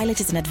 ProPilot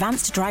is an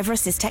advanced driver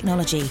assist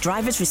technology.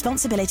 Driver's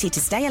responsibility to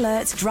stay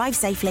alert, drive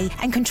safely,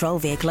 and control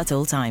vehicle at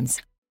all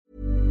times.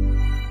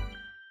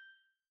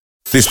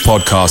 This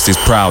podcast is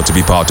proud to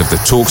be part of the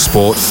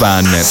TalkSport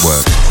Fan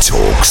Network.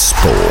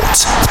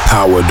 TalkSport.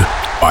 Powered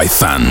by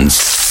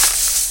fans.